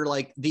 they are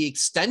like the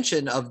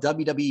extension of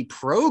WWE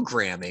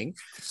programming,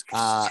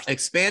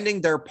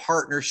 expanding their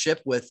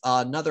partnership with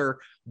another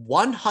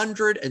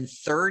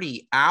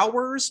 130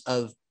 hours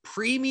of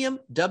premium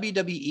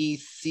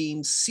WWE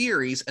themed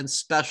series and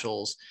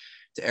specials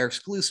to air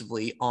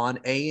exclusively on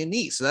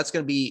A&E. So that's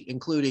going to be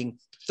including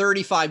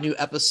 35 new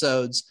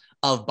episodes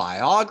of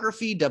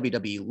Biography,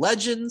 WWE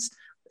Legends,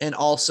 and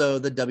also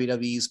the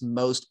WWE's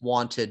Most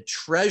Wanted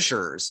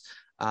Treasures,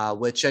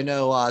 which I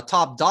know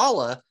Top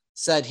Dollar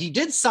said he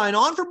did sign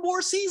on for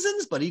more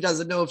seasons, but he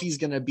doesn't know if he's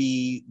going to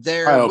be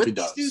there with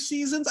these 2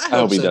 seasons. I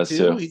hope so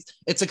too.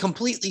 It's a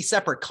completely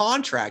separate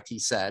contract, he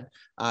said,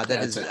 that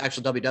is the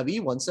actual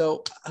WWE one.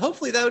 So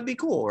hopefully that would be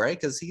cool, right?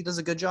 Because he does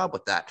a good job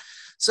with that.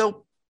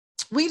 So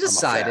we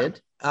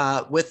decided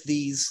with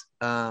these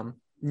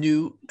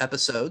new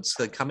episodes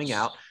that are coming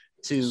out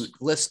to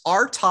list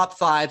our top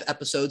 5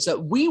 episodes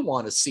that we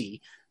want to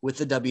see with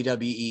the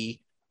WWE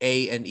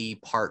A&E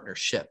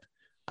partnership.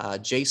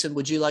 Jason,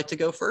 would you like to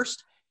go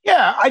first?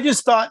 Yeah, I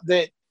just thought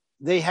that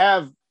they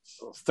have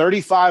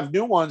 35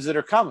 new ones that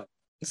are coming.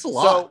 It's a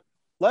lot. So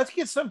let's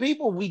get some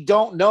people we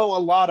don't know a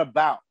lot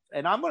about.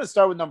 And I'm going to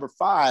start with number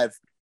 5,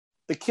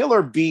 the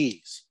Killer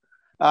Bees.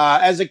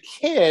 As a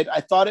kid, I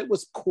thought it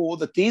was cool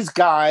that these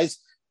guys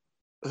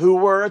who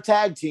were a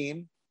tag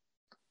team,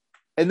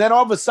 and then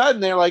all of a sudden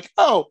they're like,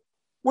 oh,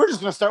 we're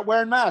just going to start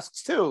wearing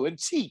masks too and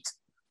cheat,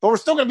 but we're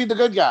still going to be the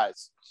good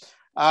guys.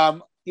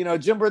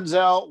 Jim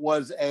Brunzell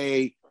was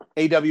a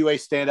AWA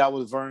standout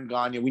with Vern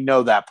Gagne. We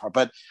know that part,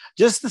 but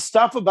just the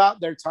stuff about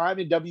their time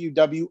in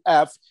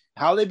WWF,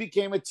 how they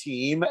became a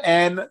team.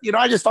 And,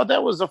 I just thought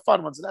that was a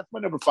fun one. So that's my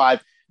number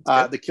 5,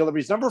 the Killer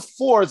Bees. Number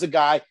 4 is a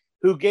guy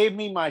who gave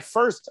me my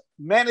first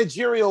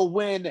managerial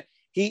win.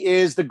 He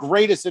is the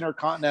greatest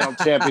Intercontinental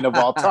Champion of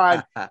all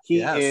time.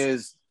 He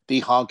is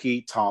the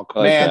Honky Tonk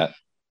Man. That.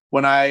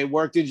 When I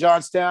worked in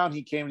Johnstown,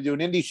 he came to do an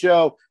indie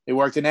show. They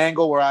worked in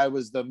Angle where I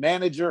was the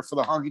manager for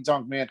the Honky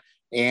Tonk Man,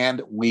 and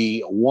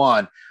we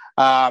won.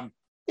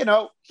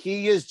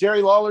 He is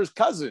Jerry Lawler's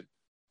cousin.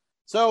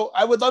 So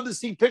I would love to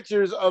see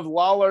pictures of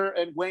Lawler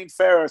and Wayne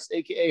Ferris,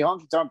 a.k.a.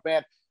 Honky Tonk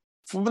Man,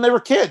 from when they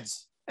were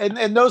kids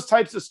and those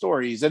types of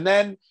stories. And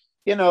then,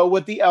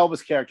 with the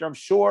Elvis character, I'm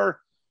sure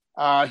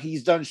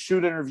he's done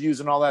shoot interviews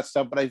and all that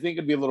stuff, but I think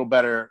it'd be a little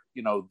better,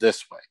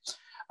 this way.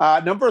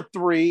 Number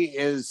 3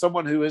 is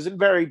someone who isn't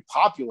very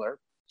popular.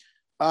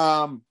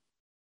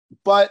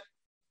 But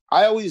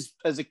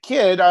as a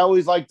kid, I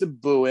always liked to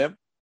boo him.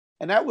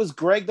 And that was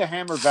Greg the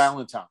Hammer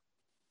Valentine.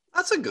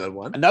 That's a good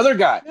one. Another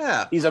guy.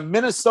 Yeah. He's a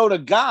Minnesota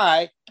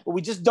guy, but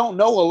we just don't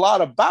know a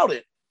lot about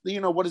it.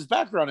 what his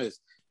background is.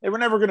 They were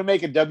never going to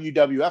make a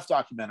WWF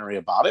documentary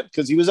about it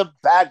because he was a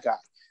bad guy.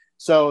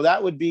 So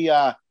that would be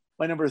my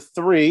number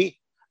 3.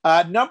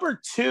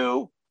 Number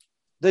 2,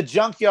 the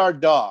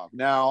Junkyard Dog.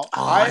 Now,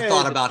 I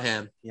thought about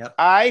him. Yep.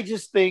 I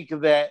just think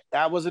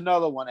that was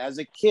another one. As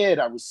a kid,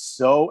 I was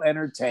so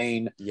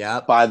entertained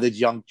by the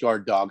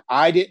Junkyard Dog.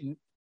 I didn't,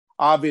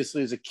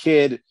 obviously, as a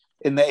kid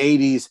in the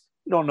 80s,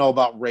 you don't know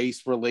about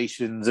race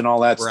relations and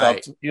all that stuff.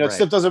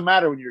 Stuff doesn't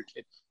matter when you're a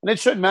kid. And it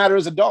shouldn't matter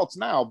as adults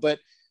now. But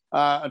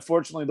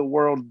unfortunately, the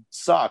world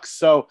sucks.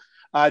 So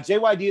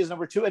JYD is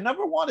number 2. And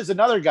number 1 is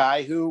another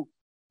guy who,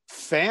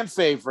 fan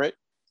favorite,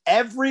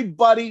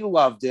 everybody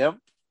loved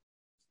him.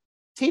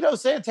 Tito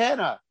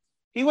Santana.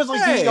 He was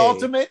like the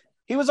ultimate.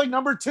 He was like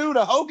number 2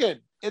 to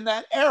Hogan in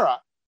that era.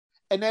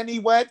 And then he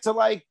went to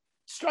like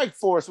Strike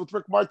Force with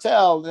Rick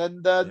Martel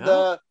and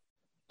the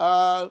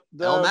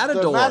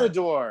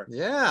Matador.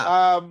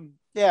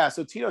 Yeah.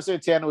 So Tito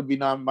Santana would be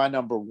my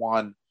number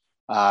 1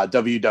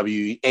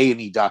 WWE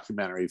A&E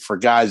documentary for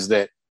guys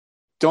that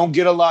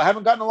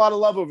haven't gotten a lot of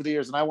love over the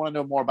years, and I want to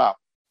know more about.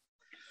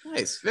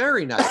 Nice,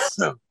 very nice.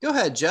 Go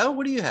ahead, Joe.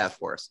 What do you have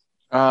for us?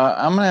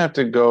 I'm gonna have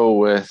to go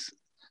with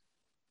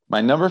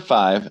my number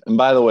 5. And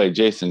by the way,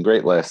 Jason,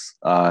 great list.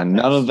 None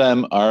of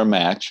them are a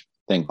match.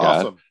 Thank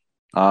God.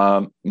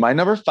 My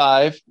number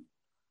 5.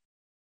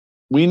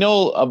 We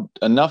know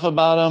enough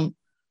about him,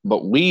 but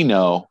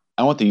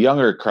I want the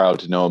younger crowd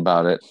to know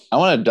about it. I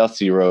want a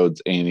Dusty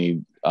Rhodes A&E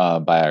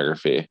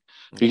biography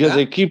because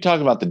they keep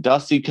talking about the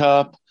Dusty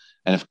Cup.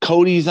 And if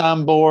Cody's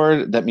on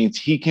board, that means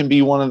he can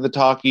be one of the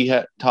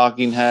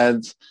talking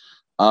heads.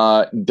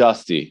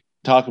 Dusty,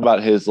 talk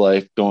about his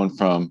life going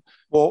from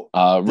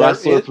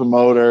wrestler,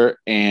 promoter,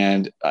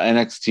 and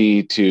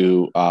NXT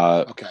to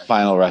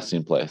Final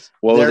Resting Place.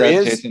 What was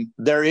that, Jason?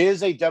 There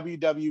is a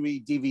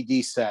WWE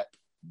DVD set,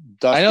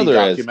 Dusty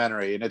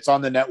documentary, and it's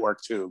on the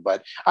network too.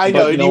 But I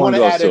know you want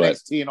to add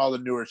NXT and all the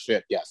newer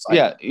shit. Yes.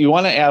 You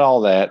want to add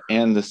all that,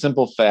 and the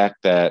simple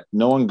fact that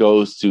no one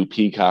goes to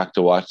Peacock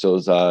to watch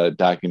those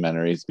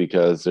documentaries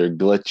because they're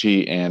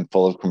glitchy and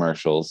full of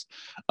commercials,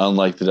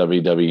 unlike the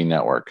WWE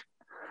network.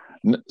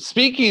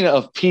 Speaking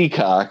of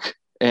Peacock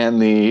and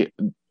the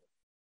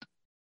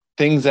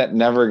things that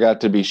never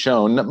got to be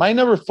shown, my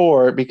number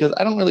 4, because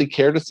I don't really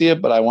care to see it,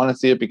 but I want to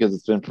see it because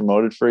it's been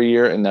promoted for a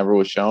year and never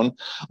was shown.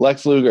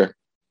 Lex Luger.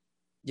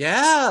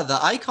 Yeah,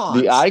 the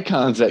icons. The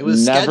icons that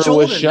never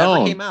was shown.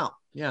 Never came out.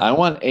 Yeah. I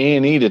want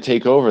A&E to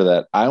take over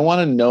that. I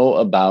want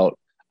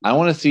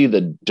to see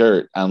the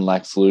dirt on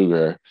Lex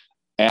Luger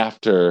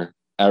after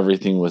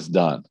everything was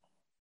done.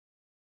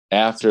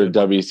 After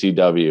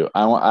WCW.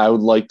 I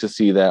would like to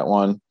see that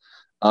one.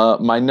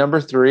 My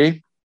number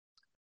 3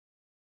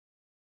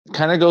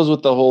 kind of goes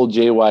with the whole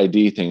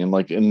JYD thing and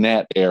like in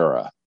that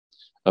era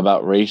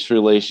about race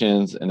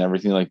relations and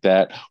everything like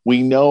that.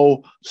 We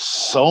know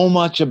so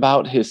much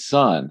about his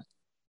son,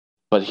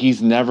 but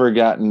he's never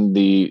gotten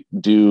the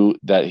due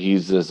that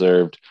he's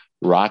deserved.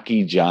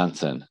 Rocky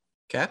Johnson.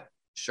 Okay,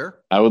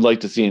 sure. I would like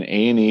to see an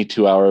A&E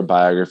 2-hour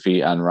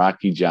biography on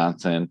Rocky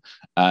Johnson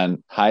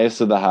on Highest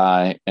of the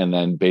High and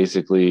then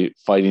basically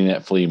fighting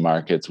at flea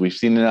markets. We've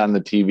seen it on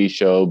the TV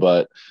show,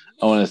 but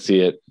I want to see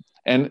it.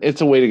 And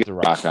it's a way to get The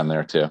Rock on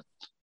there too.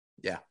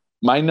 Yeah.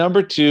 My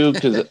number 2,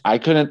 because I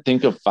couldn't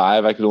think of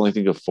 5, I could only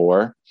think of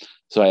 4.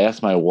 So I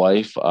asked my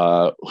wife,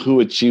 who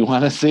would she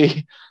want to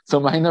see? So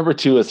my number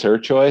 2 is her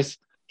choice,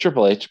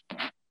 Triple H.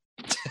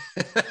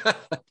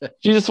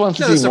 She just wants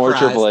to see more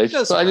Triple H.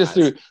 So I just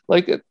threw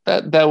like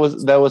that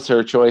was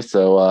her choice.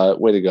 So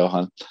way to go,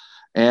 hon.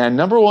 And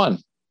number 1,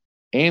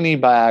 A&E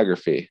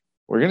biography.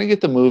 We're gonna get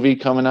the movie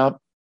coming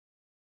up.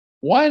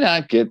 Why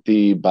not get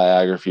the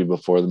biography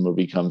before the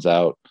movie comes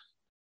out?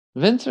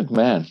 Vince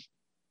McMahon.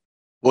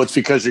 Well, it's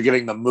because you're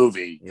getting the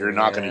movie. You're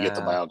not going to get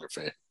the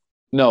biography.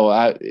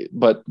 No,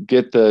 but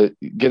get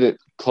it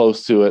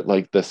close to it,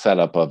 like the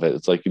setup of it.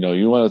 It's like,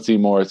 you want to see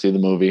more, see the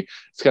movie.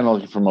 It's kind of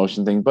like a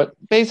promotion thing. But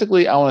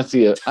basically, I want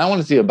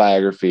to see a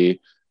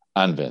biography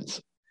on Vince.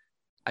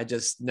 I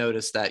just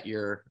noticed that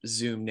your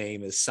Zoom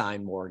name is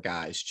Sign More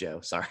Guys,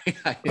 Joe. Sorry.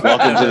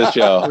 Welcome to the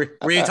show.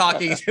 Were you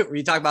talking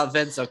about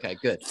Vince? Okay,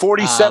 good.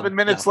 47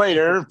 minutes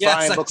later,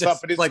 Brian looks up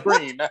at his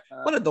screen.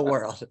 What in the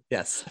world?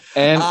 Yes.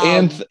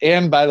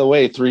 And by the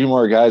way, 3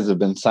 more guys have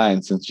been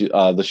signed since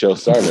the show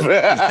started.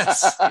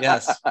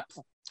 Yes.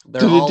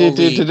 They're all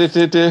elite.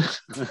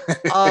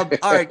 All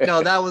right,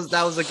 no, that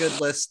was a good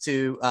list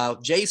too.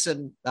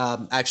 Jason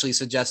actually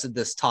suggested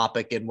this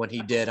topic, and when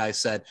he did, I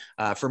said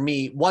for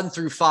me 1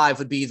 through 5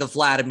 would be the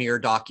Vladimir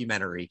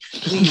documentary.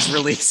 Please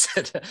release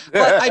it.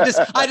 But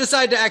I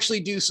decided to actually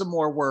do some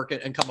more work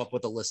and come up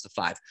with a list of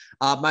 5.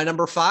 My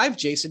number 5,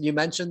 Jason, you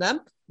mentioned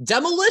them.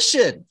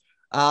 Demolition.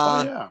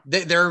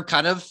 They're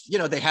kind of,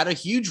 they had a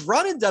huge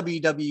run in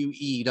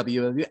WWE,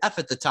 WWF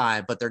at the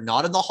time, but they're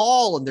not in the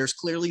hall, and there's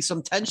clearly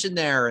some tension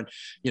there. And,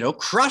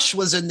 Crush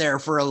was in there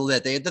for a little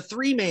bit. They had the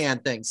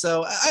 3-man thing.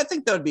 So I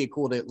think that would be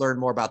cool to learn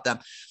more about them.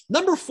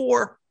 Number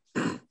 4,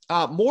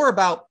 more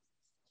about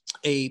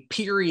a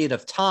period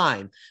of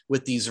time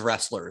with these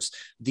wrestlers.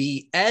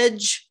 The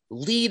Edge,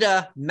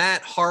 Lita,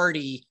 Matt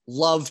Hardy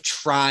love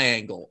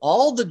triangle,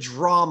 all the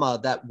drama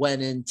that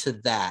went into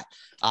that.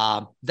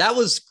 That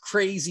was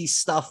crazy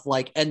stuff,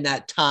 like in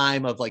that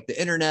time of like the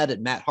internet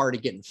and Matt Hardy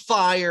getting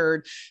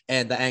fired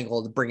and the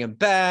angle to bring him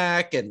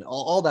back and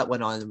all that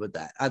went on with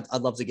that.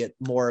 I'd love to get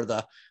more of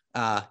the,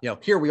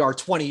 here we are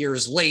 20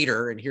 years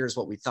later and here's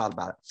what we thought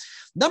about it.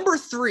 Number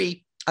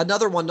 3,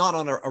 another one, not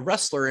on a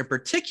wrestler in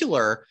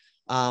particular,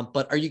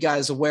 but are you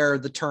guys aware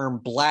of the term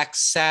Black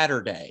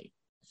Saturday?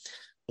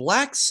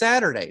 Black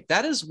Saturday,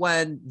 that is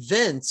when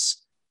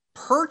Vince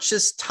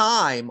purchased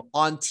time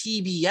on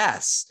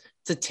TBS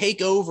to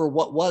take over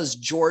what was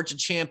Georgia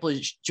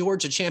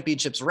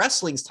Championships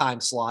Wrestling's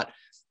time slot,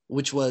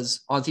 which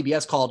was on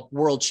TBS called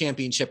World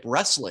Championship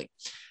Wrestling.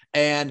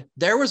 And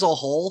there was a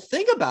whole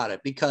thing about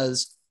it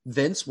because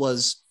Vince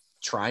was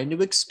trying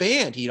to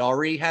expand. He'd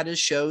already had his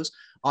shows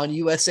on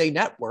USA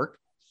Network,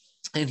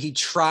 and he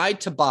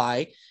tried to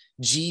buy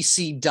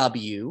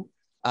GCW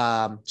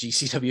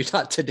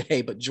not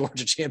today, but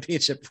Georgia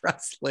Championship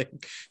Wrestling,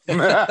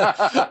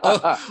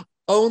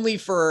 only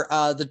for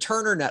the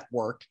Turner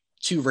Network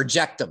to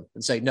reject him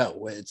and say,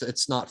 no,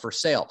 it's not for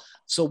sale.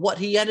 So what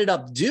he ended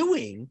up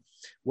doing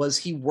was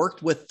he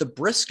worked with the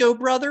Briscoe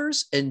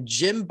brothers and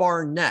Jim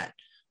Barnett,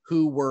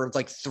 who were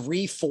like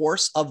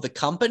 3/4 of the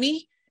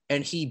company.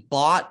 And he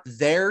bought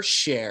their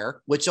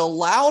share, which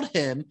allowed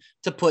him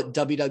to put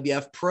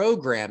WWF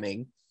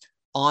programming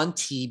on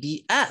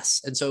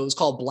TBS. And so it was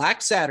called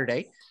Black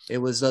Saturday. It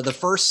was the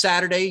first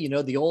Saturday,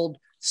 the old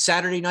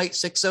Saturday night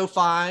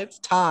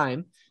 6:05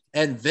 time.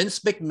 And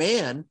Vince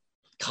McMahon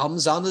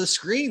comes onto the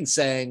screen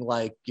saying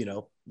like,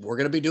 we're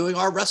going to be doing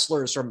our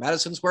wrestlers from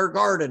Madison Square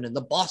Garden and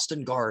the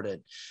Boston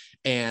Garden.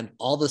 And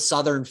all the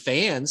Southern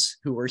fans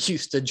who were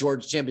used to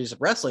Georgia Championship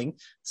Wrestling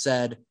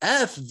said,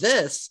 F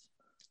this.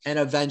 And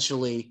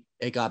eventually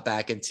it got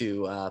back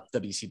into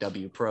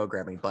WCW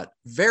programming, but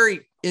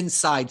very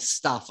inside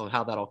stuff of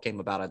how that all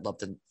came about. I'd love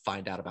to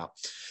find out about.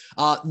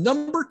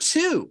 Number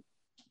 2,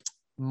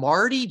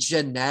 Marty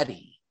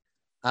Jannetty.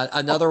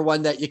 Another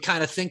one that you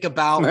kind of think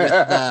about with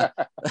the,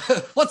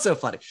 what's so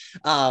funny?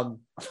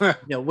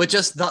 With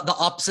just the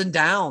ups and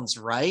downs,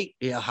 right?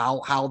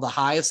 How the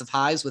highest of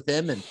highs with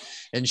him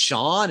and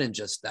Shawn, and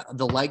just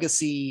the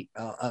legacy,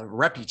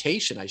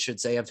 reputation, I should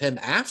say, of him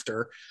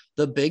after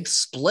the big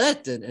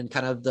split and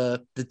kind of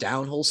the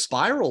downhill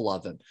spiral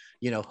of him.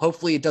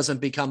 Hopefully it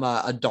doesn't become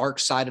a dark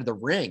side of the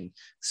ring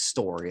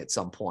story at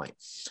some point.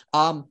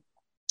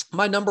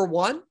 My number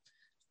 1,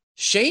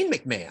 Shane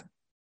McMahon.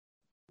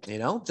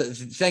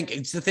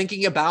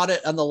 Thinking about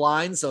it on the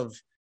lines of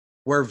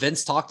where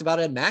Vince talked about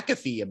it in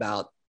McAfee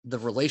about the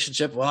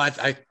relationship. Well,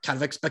 I kind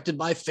of expected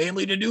my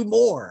family to do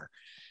more.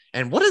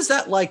 And what is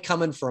that like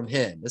coming from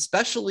him,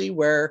 especially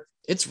where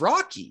it's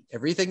rocky,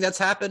 everything that's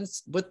happened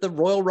with the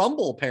Royal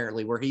Rumble,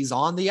 apparently, where he's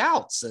on the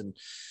outs. And,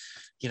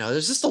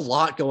 there's just a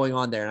lot going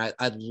on there. And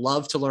I'd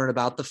love to learn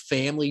about the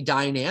family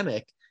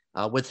dynamic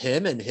with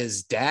him and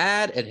his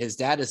dad. And his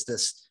dad is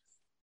this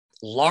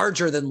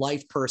larger than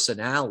life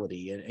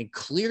personality and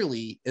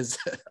clearly is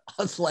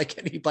unlike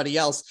anybody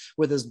else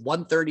with his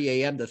 1:30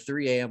 a.m. to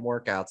 3 a.m.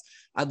 workouts.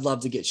 I'd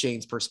love to get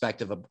Shane's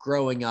perspective of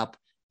growing up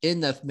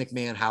in the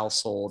McMahon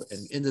household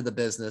and into the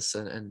business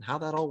and how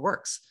that all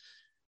works.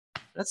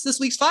 That's this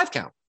week's 5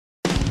 Count.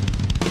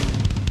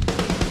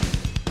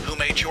 Who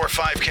made your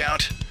 5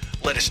 count?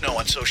 Let us know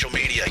on social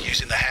media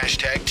using the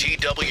hashtag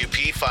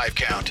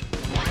TWP5Count.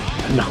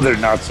 Another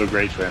not so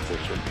great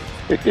transition.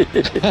 I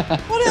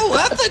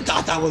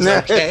thought that was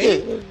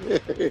okay.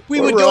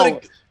 We're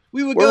rolling.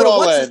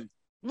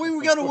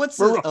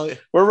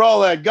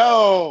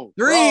 Go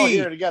 3,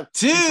 here together.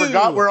 2.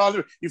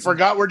 You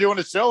forgot we're doing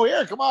a show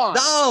here. Come on.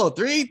 No,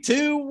 3,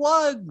 2,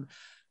 1.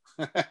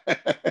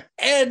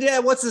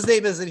 And what's his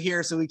name isn't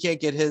here, so we can't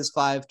get his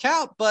 5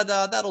 count. But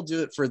that'll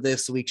do it for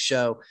this week's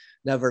show.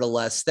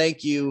 Nevertheless,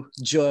 thank you,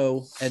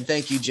 Joe, and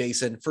thank you,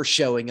 Jason, for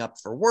showing up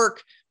for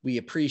work. We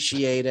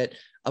appreciate it.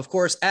 Of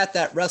course, at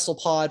that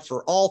WrestlePod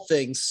for all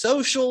things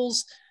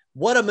socials,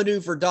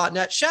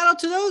 whatamaneuver.net. Shout out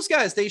to those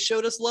guys. They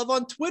showed us love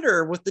on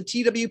Twitter with the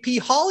TWP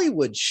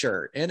Hollywood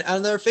shirt and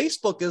on their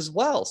Facebook as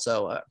well.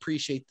 So I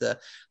appreciate the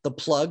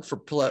plug for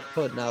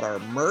putting out our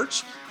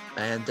merch.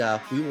 And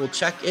we will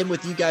check in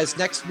with you guys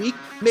next week,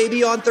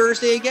 maybe on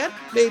Thursday again,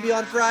 maybe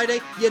on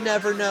Friday. You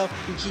never know.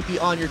 We keep you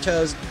on your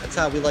toes. That's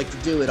how we like to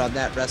do it on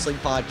That Wrestling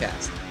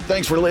Podcast.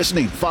 Thanks for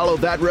listening. Follow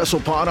That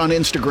WrestlePod on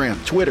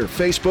Instagram, Twitter,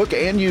 Facebook,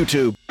 and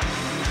YouTube.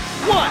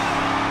 1,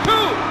 2,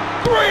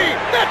 3,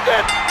 that's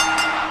it!